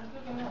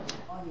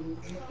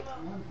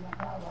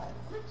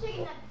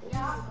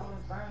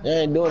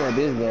 They ain't doing it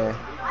this game.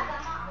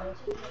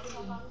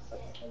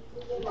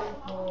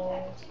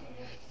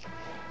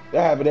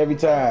 That happen every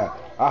time.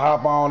 I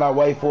hop on, I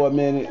wait for a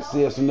minute,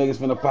 see if some niggas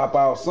finna pop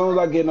out. As soon as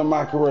I get into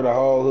my career, the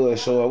whole hood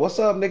show up. What's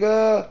up,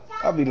 nigga?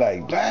 I be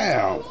like,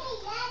 damn.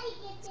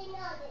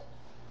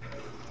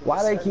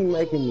 Why they keep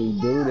making me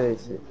do that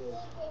shit?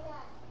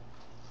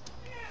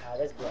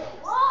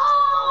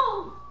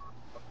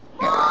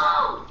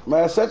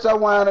 Man, shut your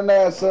whining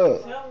ass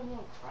up.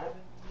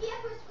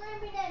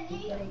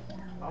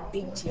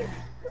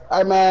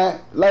 Hey,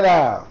 man, lay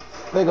down.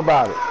 Think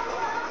about it.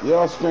 You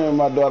don't scream at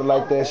my daughter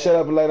like that. Shut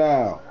up and lay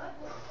down.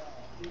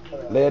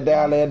 Lay it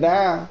down, lay it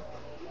down.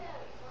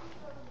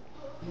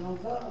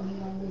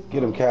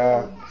 Get him,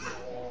 Kyle.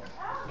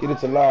 Get it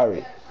to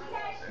Larry.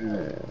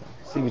 Yeah.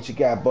 See what you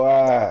got,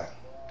 boy.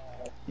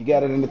 You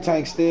got it in the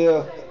tank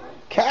still?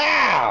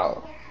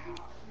 Kyle!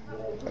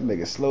 That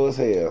nigga slow as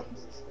hell.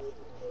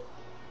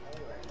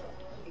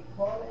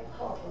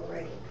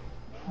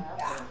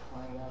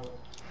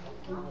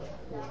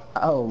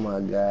 Oh my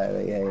God,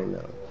 they ain't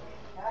no.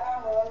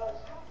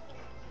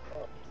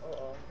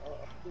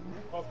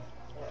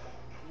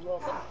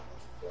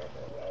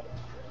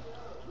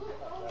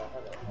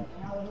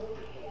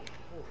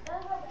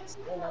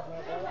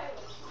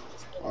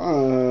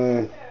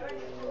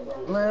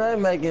 Man, they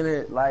making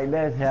it like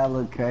that's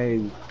hella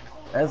crazy.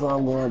 That's why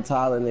I'm going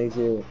taller next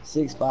year.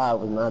 6'5"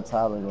 was not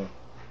taller than.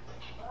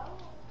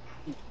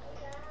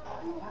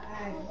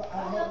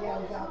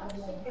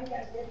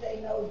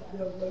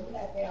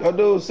 Yo,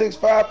 dude,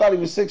 6'5", I thought he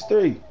was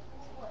 6'3".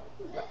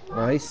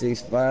 No, he's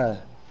 6'5".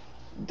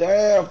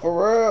 Damn, for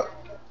real?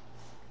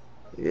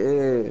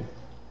 Yeah.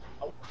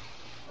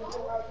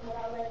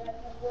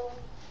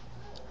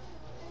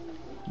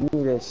 Give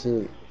me that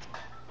shit.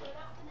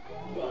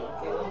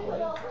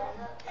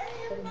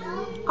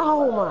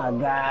 Oh my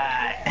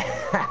God.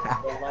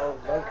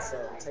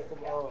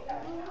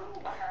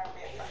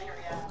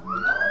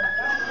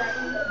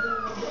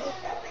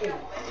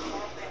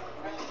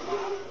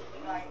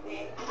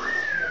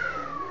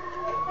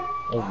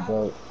 That's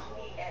dope.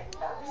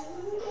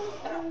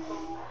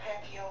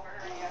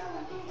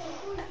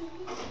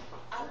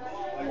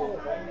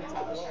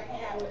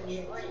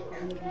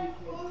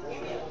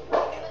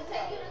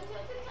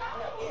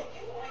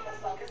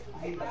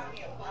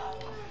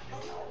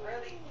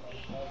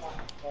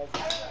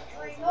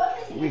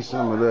 Give me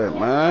some of that,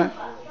 man.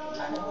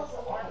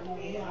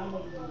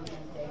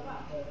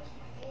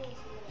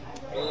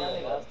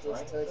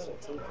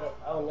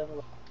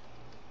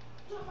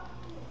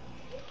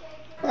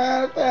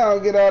 Man, if they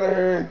don't get out of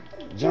here,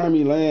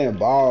 Jeremy Lamb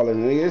balling,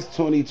 nigga. It's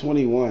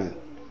 2021.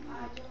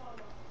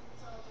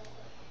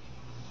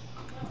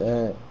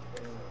 Damn.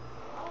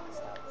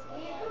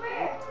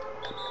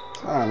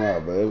 Time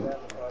out, baby.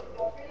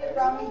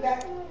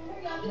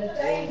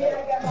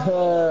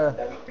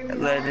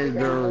 Let this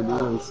dude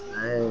do his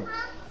thing.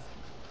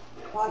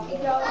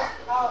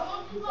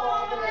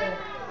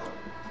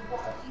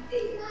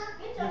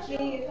 They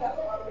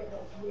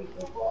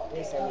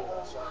send me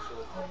a short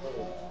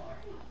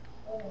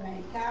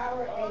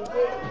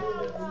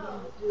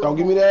Don't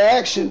give me that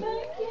action.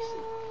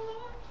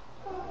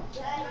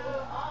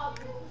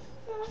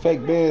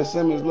 Fake Ben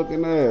Simmons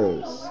looking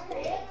ass.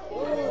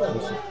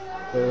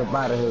 Get up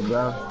out of here,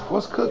 bro.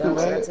 What's cooking,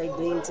 Should I man? take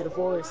Dean to the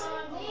forest?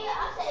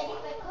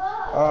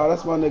 Oh,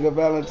 that's my nigga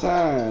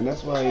Valentine.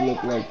 That's why he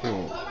look like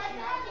him.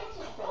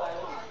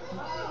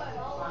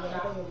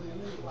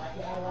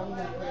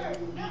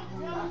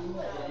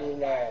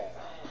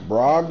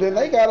 Brogdon,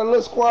 they got a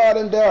little squad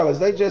in Dallas.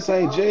 They just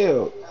ain't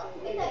jailed.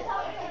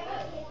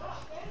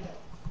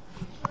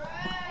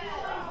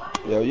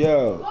 Yo.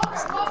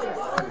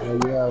 Hey,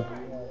 yo.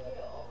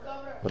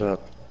 What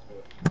up?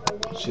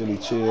 Chilly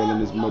chill in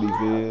this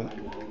Muddyville.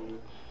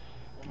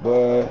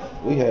 But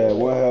we had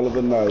one hell of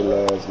a night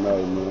last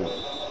night, man.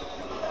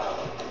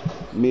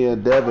 Me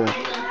and Devin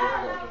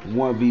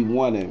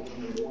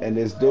 1v1ing, and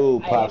this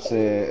dude pops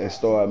in and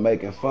start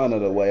making fun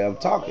of the way I'm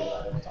talking.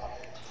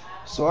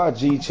 So I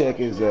G-check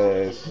his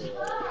ass.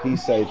 He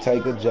say,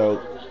 take a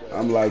joke.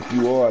 I'm like,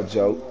 you are a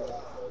joke.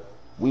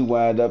 We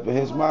wind up in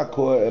his my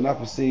court, and I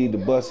proceed to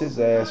bust his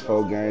ass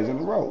 4 games in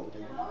a row.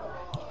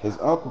 His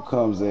uncle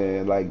comes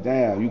in like,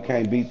 damn, you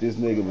can't beat this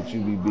nigga, but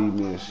you be beating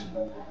me and shit.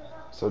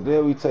 So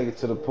then we take it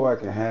to the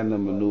park and hand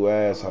him a new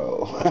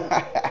asshole.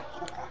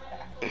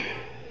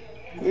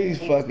 We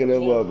fucking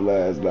him up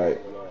last night.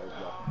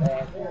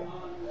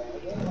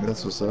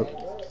 That's what's up.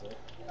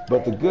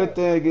 But the good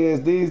thing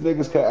is these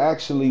niggas can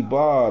actually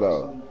bar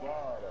though.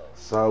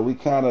 So we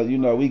kind of,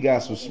 we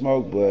got some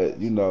smoke, but,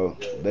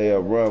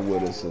 they'll run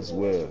with us as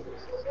well.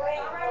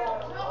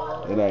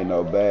 It ain't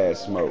no bad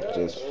smoke,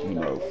 just,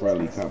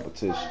 friendly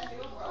competition.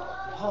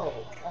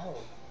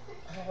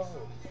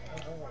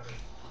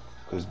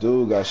 Cause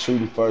dude got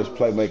shooting first,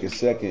 playmaking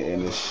second,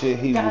 and the shit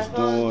he was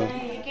doing,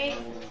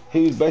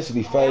 he was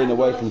basically fading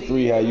away from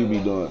 3 how you be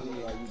doing.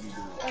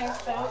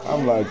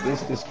 I'm like,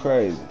 this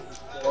crazy.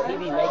 He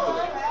be making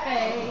it.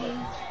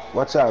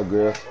 Watch out,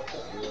 girl.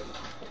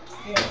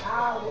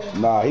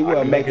 Nah, he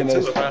wasn't making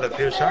that shit.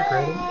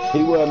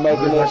 He wasn't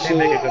making that shit.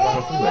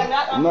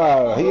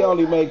 Nah, he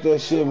only make that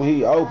shit when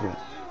he open.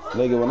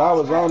 Nigga, when I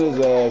was on his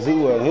ass, he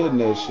wasn't hitting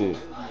that shit.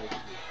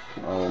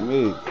 On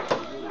me.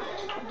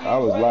 I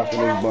was locking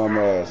his bum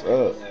ass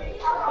up.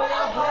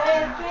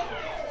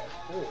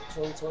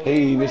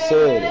 He even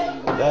said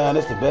it. Damn,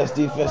 that's the best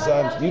defense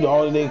you the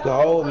only nigga can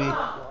hold me.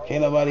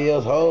 Can't nobody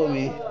else hold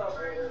me.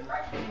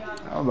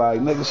 I'm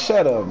like, nigga,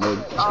 shut up,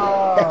 nigga.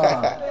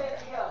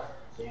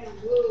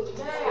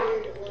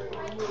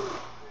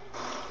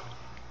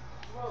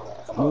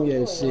 Give me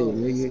that shit,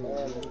 nigga.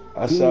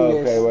 I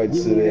sure can't wait to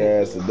see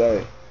their ass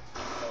today.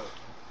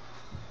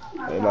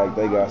 They like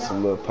they got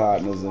some little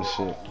partners and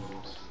shit.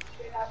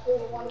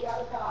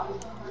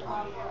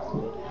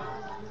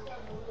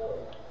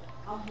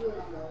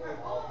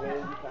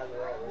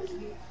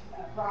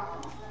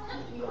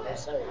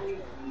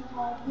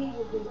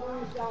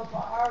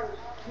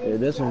 Yeah,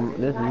 this one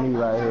me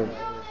right here.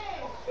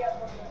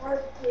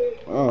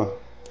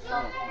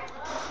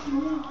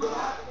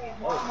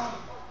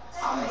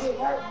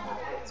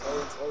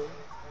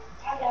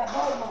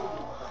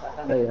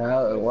 Hey,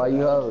 why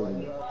you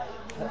holding?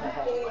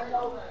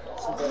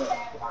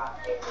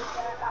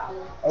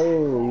 Oh,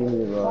 you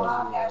need to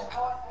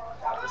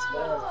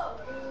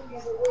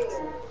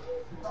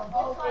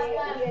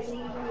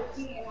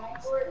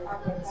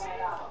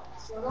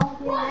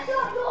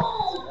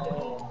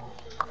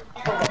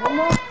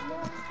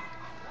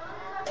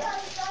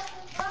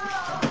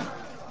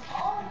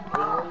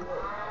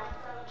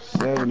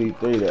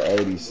 $73 to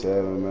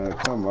 $87, man.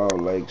 Come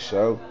on, Lake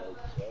Show.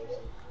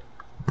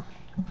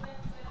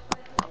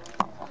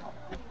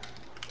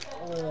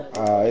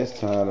 It's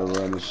time to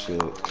run the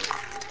shit.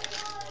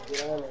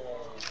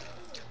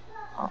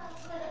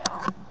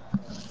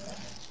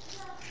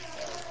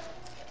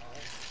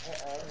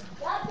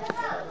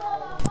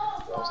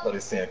 I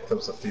started seeing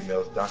clips of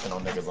females dunking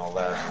on niggas on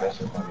live. That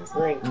shit funny as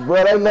hell.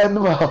 Bro, they letting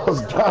them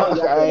hoes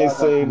dunk. I ain't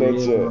seen that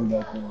yet.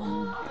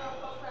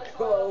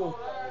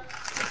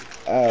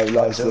 I have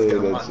not seen that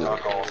yet.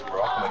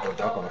 Bro, I'm gonna go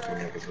dunk on a few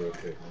niggas real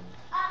quick, man.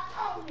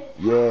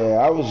 Yeah,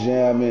 I was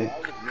jamming.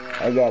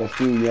 I got a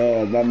few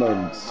yams. Not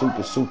nothing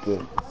super,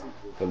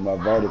 cause my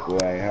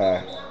vertical ain't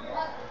high.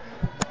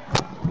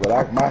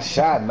 But my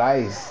shot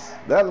nice.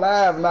 That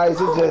live nice.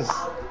 It just,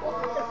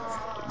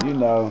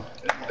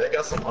 They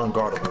got some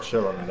unguardable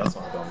shit on me. That's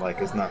what I don't like.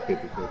 It's not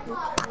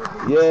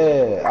 50-50.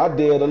 Yeah, I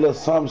did a little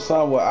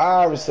something with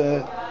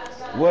Iverson.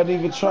 Wasn't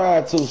even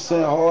trying to.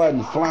 Sent hard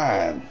and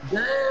flying.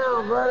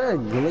 Damn, bro, that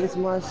glitch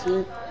my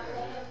shit.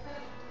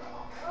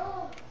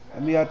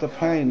 Let me out the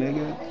paint,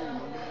 nigga.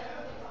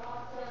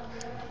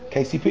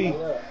 KCP.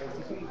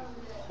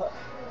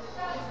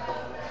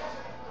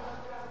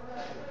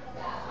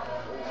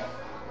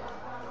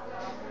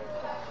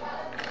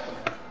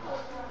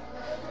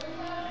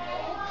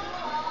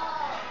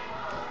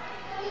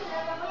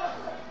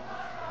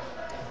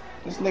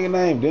 This nigga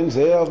named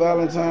Denzel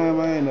Valentine,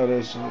 I ain't know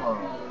that shit.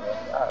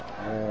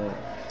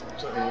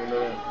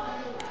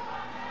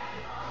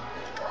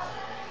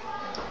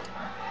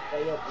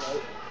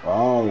 I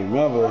don't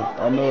remember.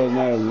 I know his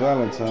name was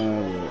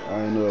Valentine, but I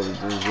didn't know it was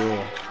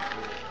Denzel.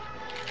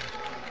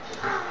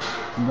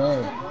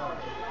 Man.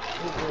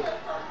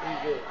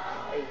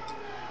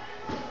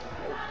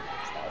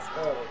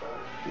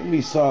 Give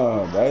me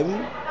some, baby.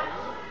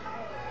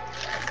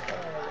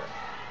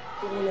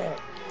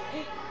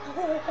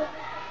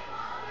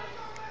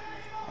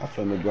 I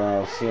finna go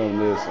and film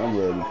this. I'm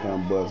ready to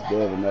come bust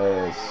Devin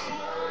ass.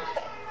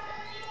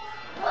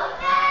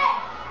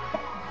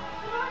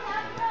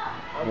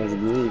 That's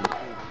good.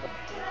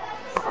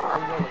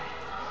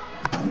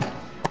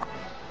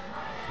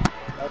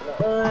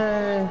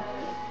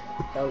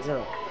 Don't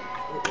jump.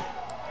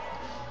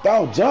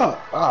 Don't jump.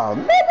 Oh,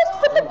 niggas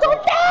finna go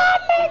down,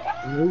 nigga.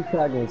 You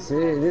talking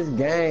shit. This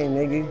game,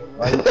 nigga.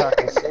 Why you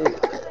talking shit?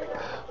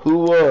 Who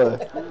won?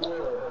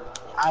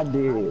 I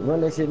did.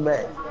 Run that shit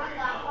back.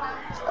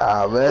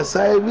 Ah, man,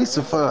 save me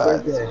some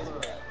fun.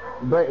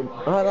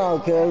 Hold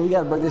on, cuz. We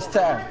gotta break this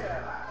tie.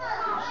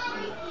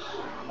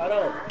 Hold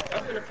on.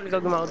 I'm finna go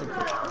get my other.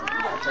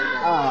 That's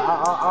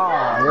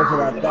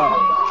what I thought.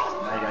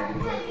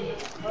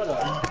 Hold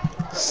on.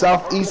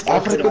 Southeast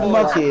African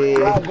monkey.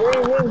 Bring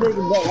this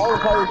nigga back. I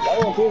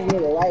want this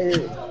nigga right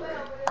here.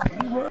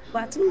 You run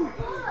by two.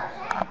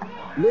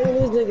 Bring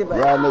this nigga back.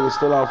 Y'all niggas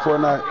still on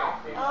Fortnite?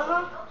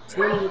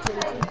 20 to 22.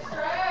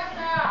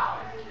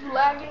 You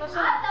lagging or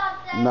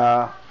something?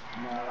 Nah.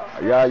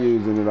 Y'all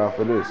using it off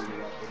of this.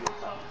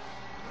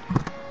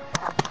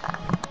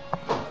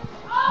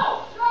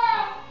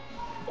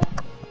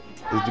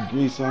 Is the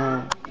grease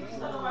on?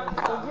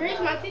 The grease,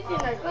 my sister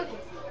is like cooking.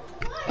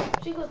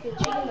 She cooking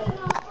chicken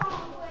nuggets.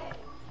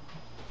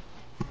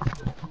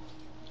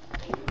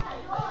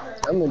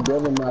 I'm in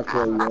Devin my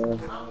car, man.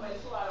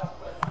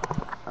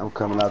 I'm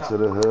coming out to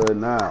the hood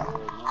now.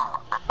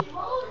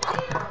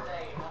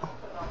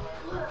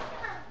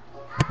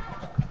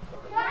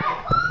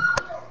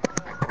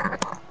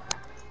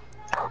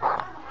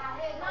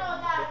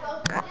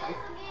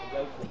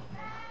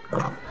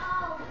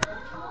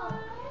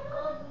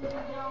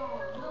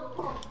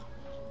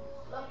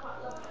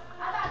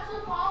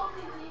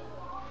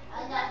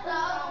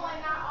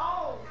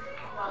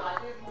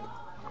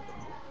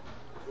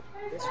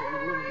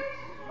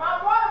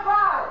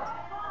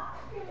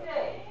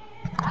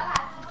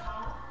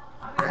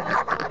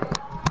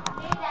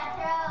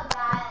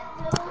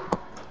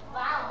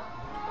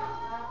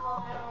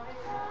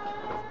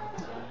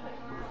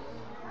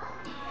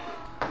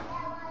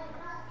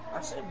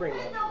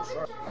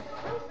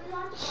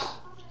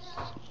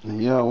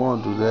 You don't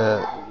want to do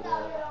that.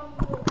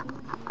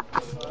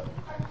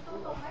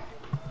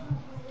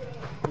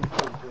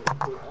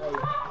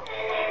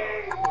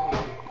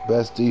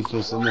 Best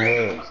defense in the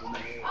hood.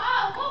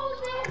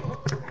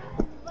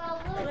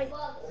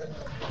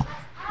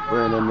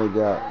 Bring that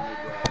nigga out.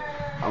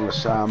 I'm gonna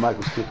Shawn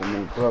Michaels kick him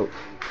in the throat.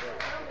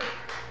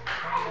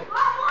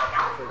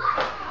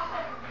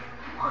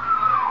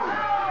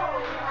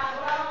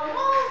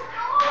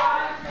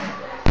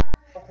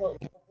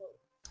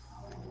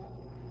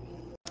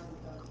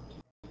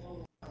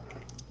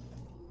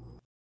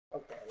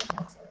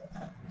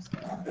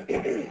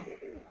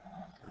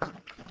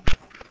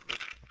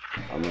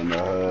 I'm in the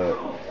hood.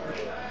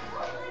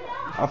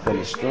 I'm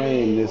finna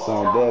stream this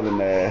on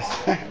Devin ass.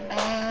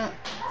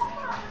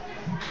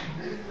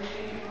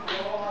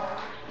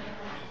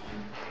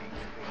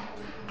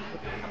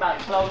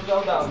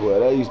 Boy,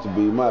 that used to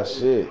be my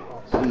shit.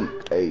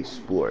 EA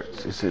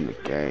Sports. It's in the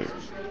game.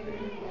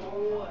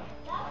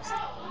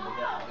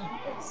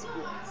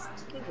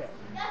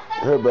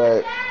 Her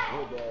bag.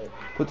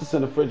 Put this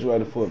in the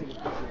refrigerator for me.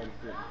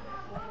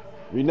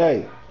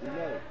 Renee.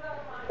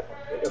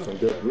 They got some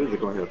good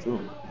music on here too.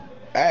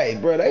 Hey,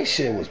 bro, that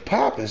shit was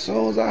popping as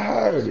soon as I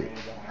heard it.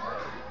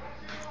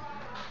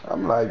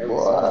 I'm like,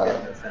 boy.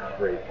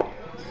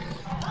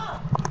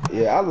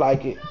 Yeah, I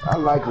like it. I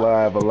like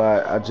live a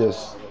lot.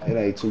 It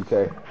ain't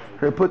 2K.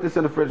 Here, put this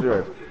in the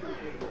refrigerator.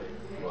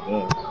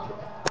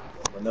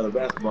 Another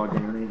basketball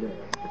game ain't there.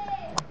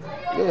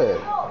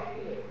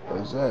 Yeah,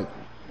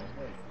 exactly.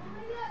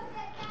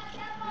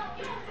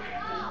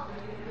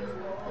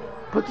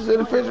 Put this in the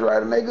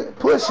refrigerator, nigga.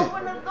 Push it.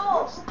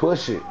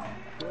 Push it.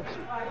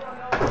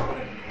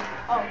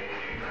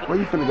 Where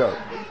you finna go?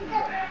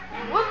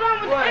 What's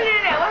wrong with the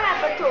internet? What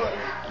happened to it?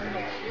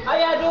 All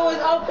y'all do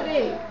is open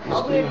it.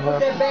 Open it and put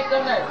that back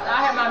on there.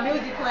 I have my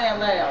music playing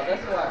loud.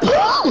 That's why.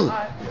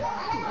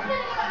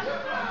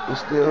 It's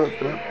still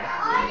hooked up.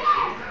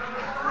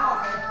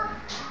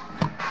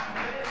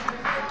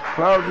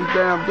 Close this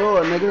damn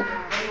door, nigga.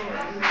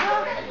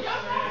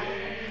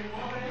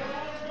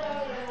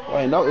 Well,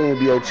 ain't no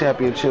NBA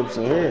championships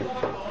in here.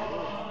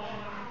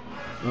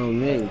 Oh,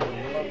 man.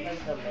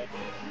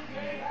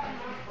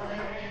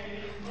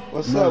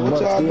 What's up?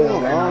 What y'all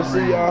doing? I don't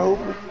see y'all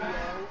hooping.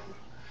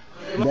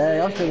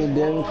 Dang, I'm feeling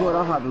Devin Court.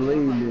 I'm about to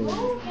leave, dude.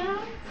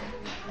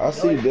 I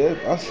see Dev.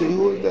 I see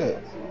who is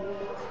that?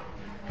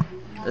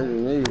 That's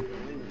me.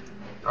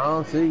 I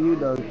don't see you,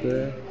 though,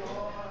 sir.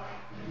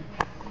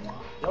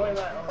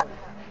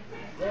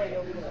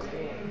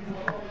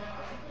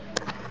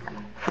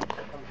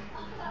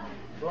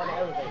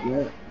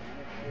 Yeah.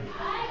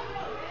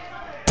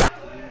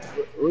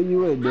 Where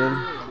you at, Daddy?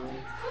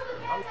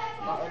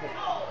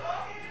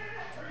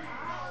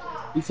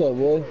 You said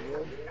what?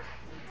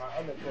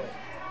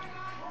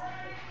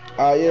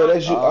 Ah, yeah,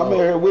 that's you. I'm in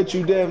here with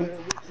you, Devin.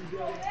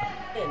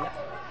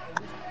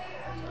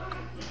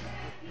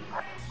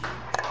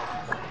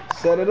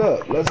 Set it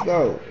up. Let's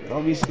go.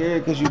 Don't be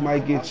scared because you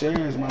might get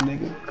chairs, my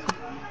nigga.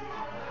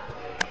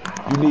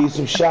 You need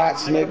some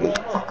shots, nigga.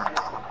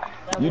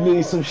 You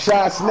need some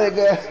shots,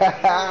 nigga.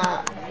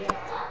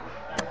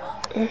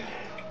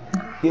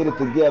 Get it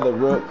together,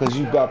 bro, because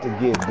you about to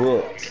get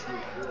booked.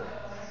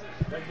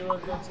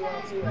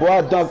 Boy,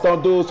 I dunked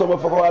on dudes so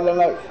motherfucker I look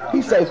like.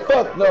 He say,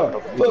 fuck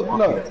no, fuck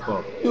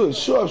no. You a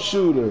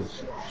sharpshooter.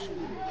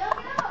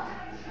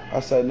 I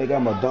say, nigga,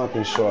 I'm a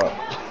dunking sharp.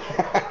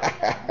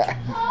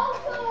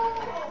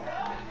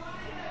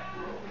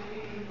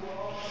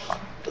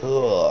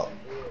 Ugh.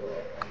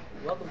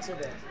 Welcome to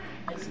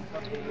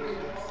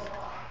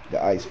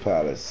The Ice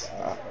Palace.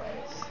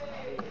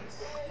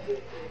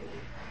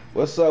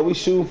 What's up? We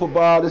shooting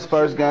football this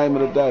first game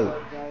of the day.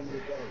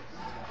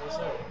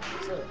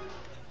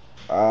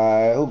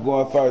 Alright, who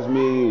going first? Me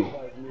and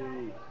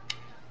you.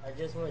 I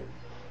just went.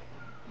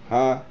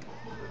 Huh?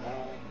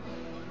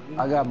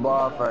 I got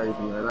ball first,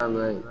 man. I'm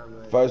ready.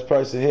 First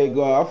person hit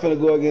going. I'm finna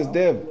go against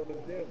Devin.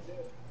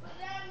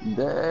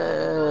 Damn.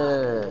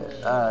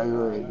 Alright,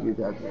 go ahead. Get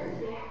that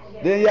thing.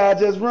 Then y'all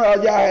just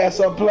run. Y'all had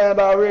something planned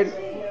already?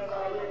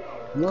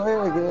 Go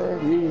ahead,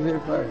 girl. You was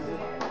here first.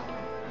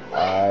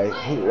 Alright,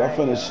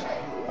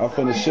 I'm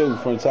finna shoot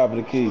from the top of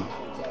the key.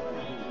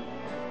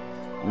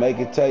 Make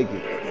it, take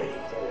it.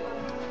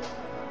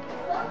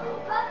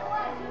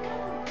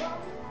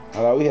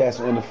 Hold on, we had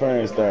some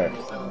interference there.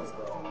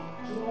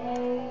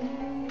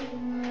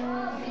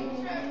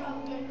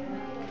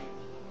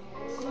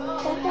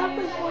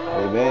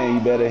 Hey man, you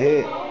better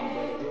hit.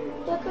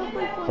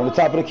 From the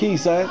top of the key,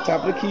 son.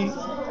 Top of the key.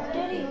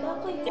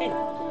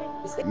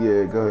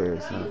 Yeah, go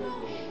ahead, son.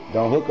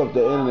 Don't hook up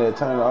the internet,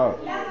 turn it off.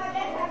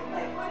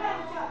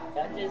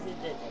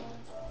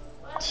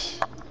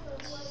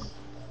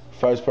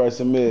 First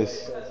person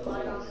miss.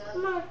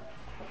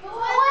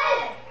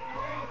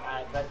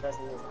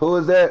 Who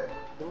is that?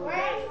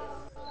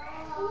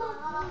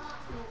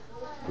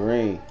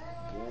 Green.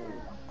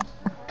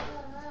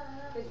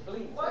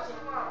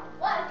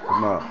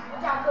 Come on.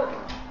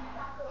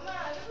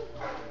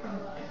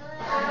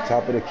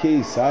 Top of the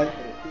key, son.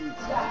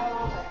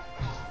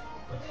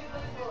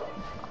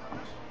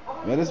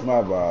 Man, this is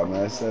my ball,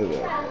 man. Say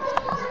that, man.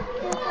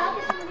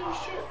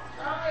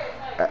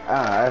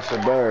 That's a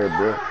bird,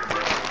 bro.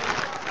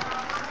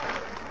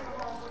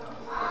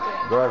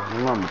 Bro,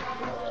 remember.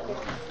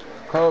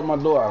 Close my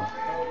door.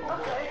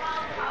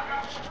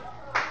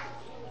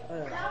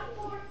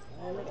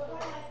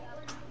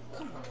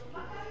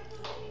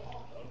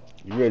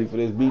 You ready for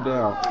this beat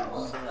down?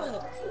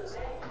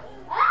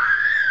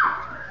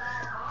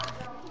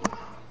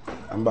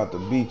 I'm about to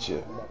beat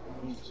you.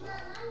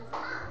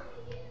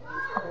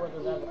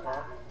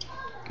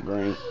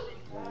 Green.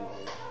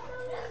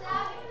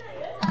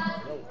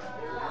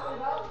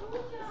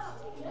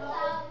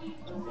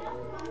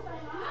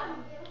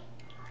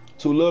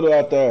 Too little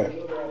out there.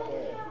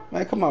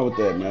 Man, come on with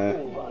that,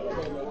 man.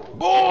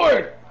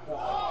 Board!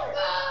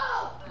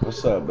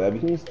 What's up,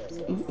 baby?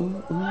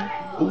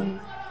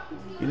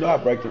 You know I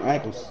break your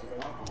ankles.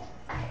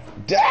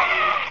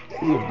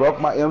 You broke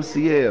my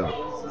MCL.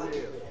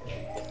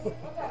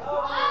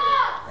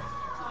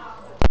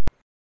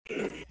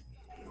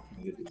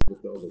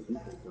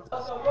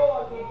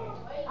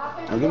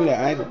 Now give me that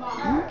ankle.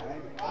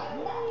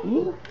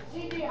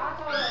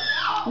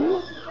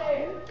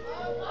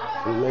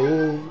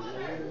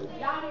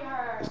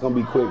 It's gonna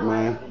be quick,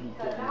 man.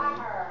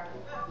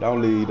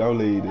 Don't leave,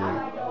 dude.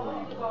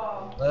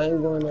 I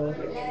ain't going there.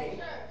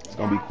 It's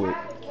gonna be quick.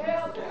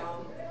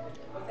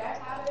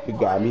 He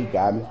got me,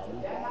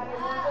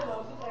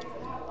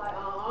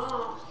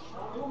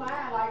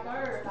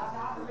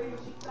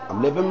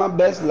 I'm living my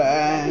best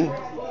life.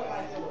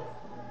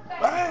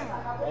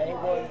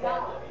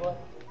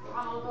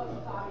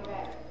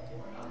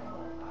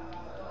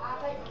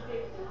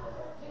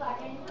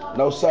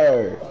 No,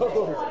 sir.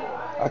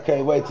 I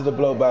can't wait till the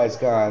blow by is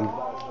gone.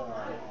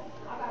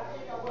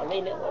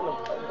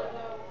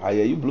 Oh,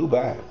 yeah, you blew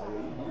by.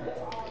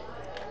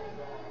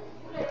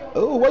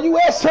 Oh, where you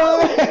at,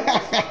 son?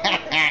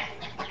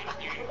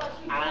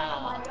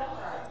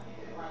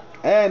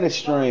 And the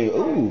string.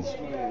 Ooh.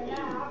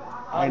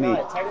 I need.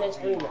 Turn that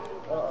screen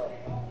up.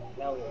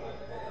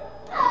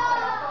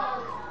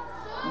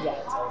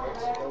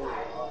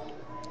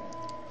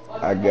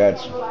 I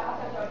got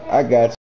you.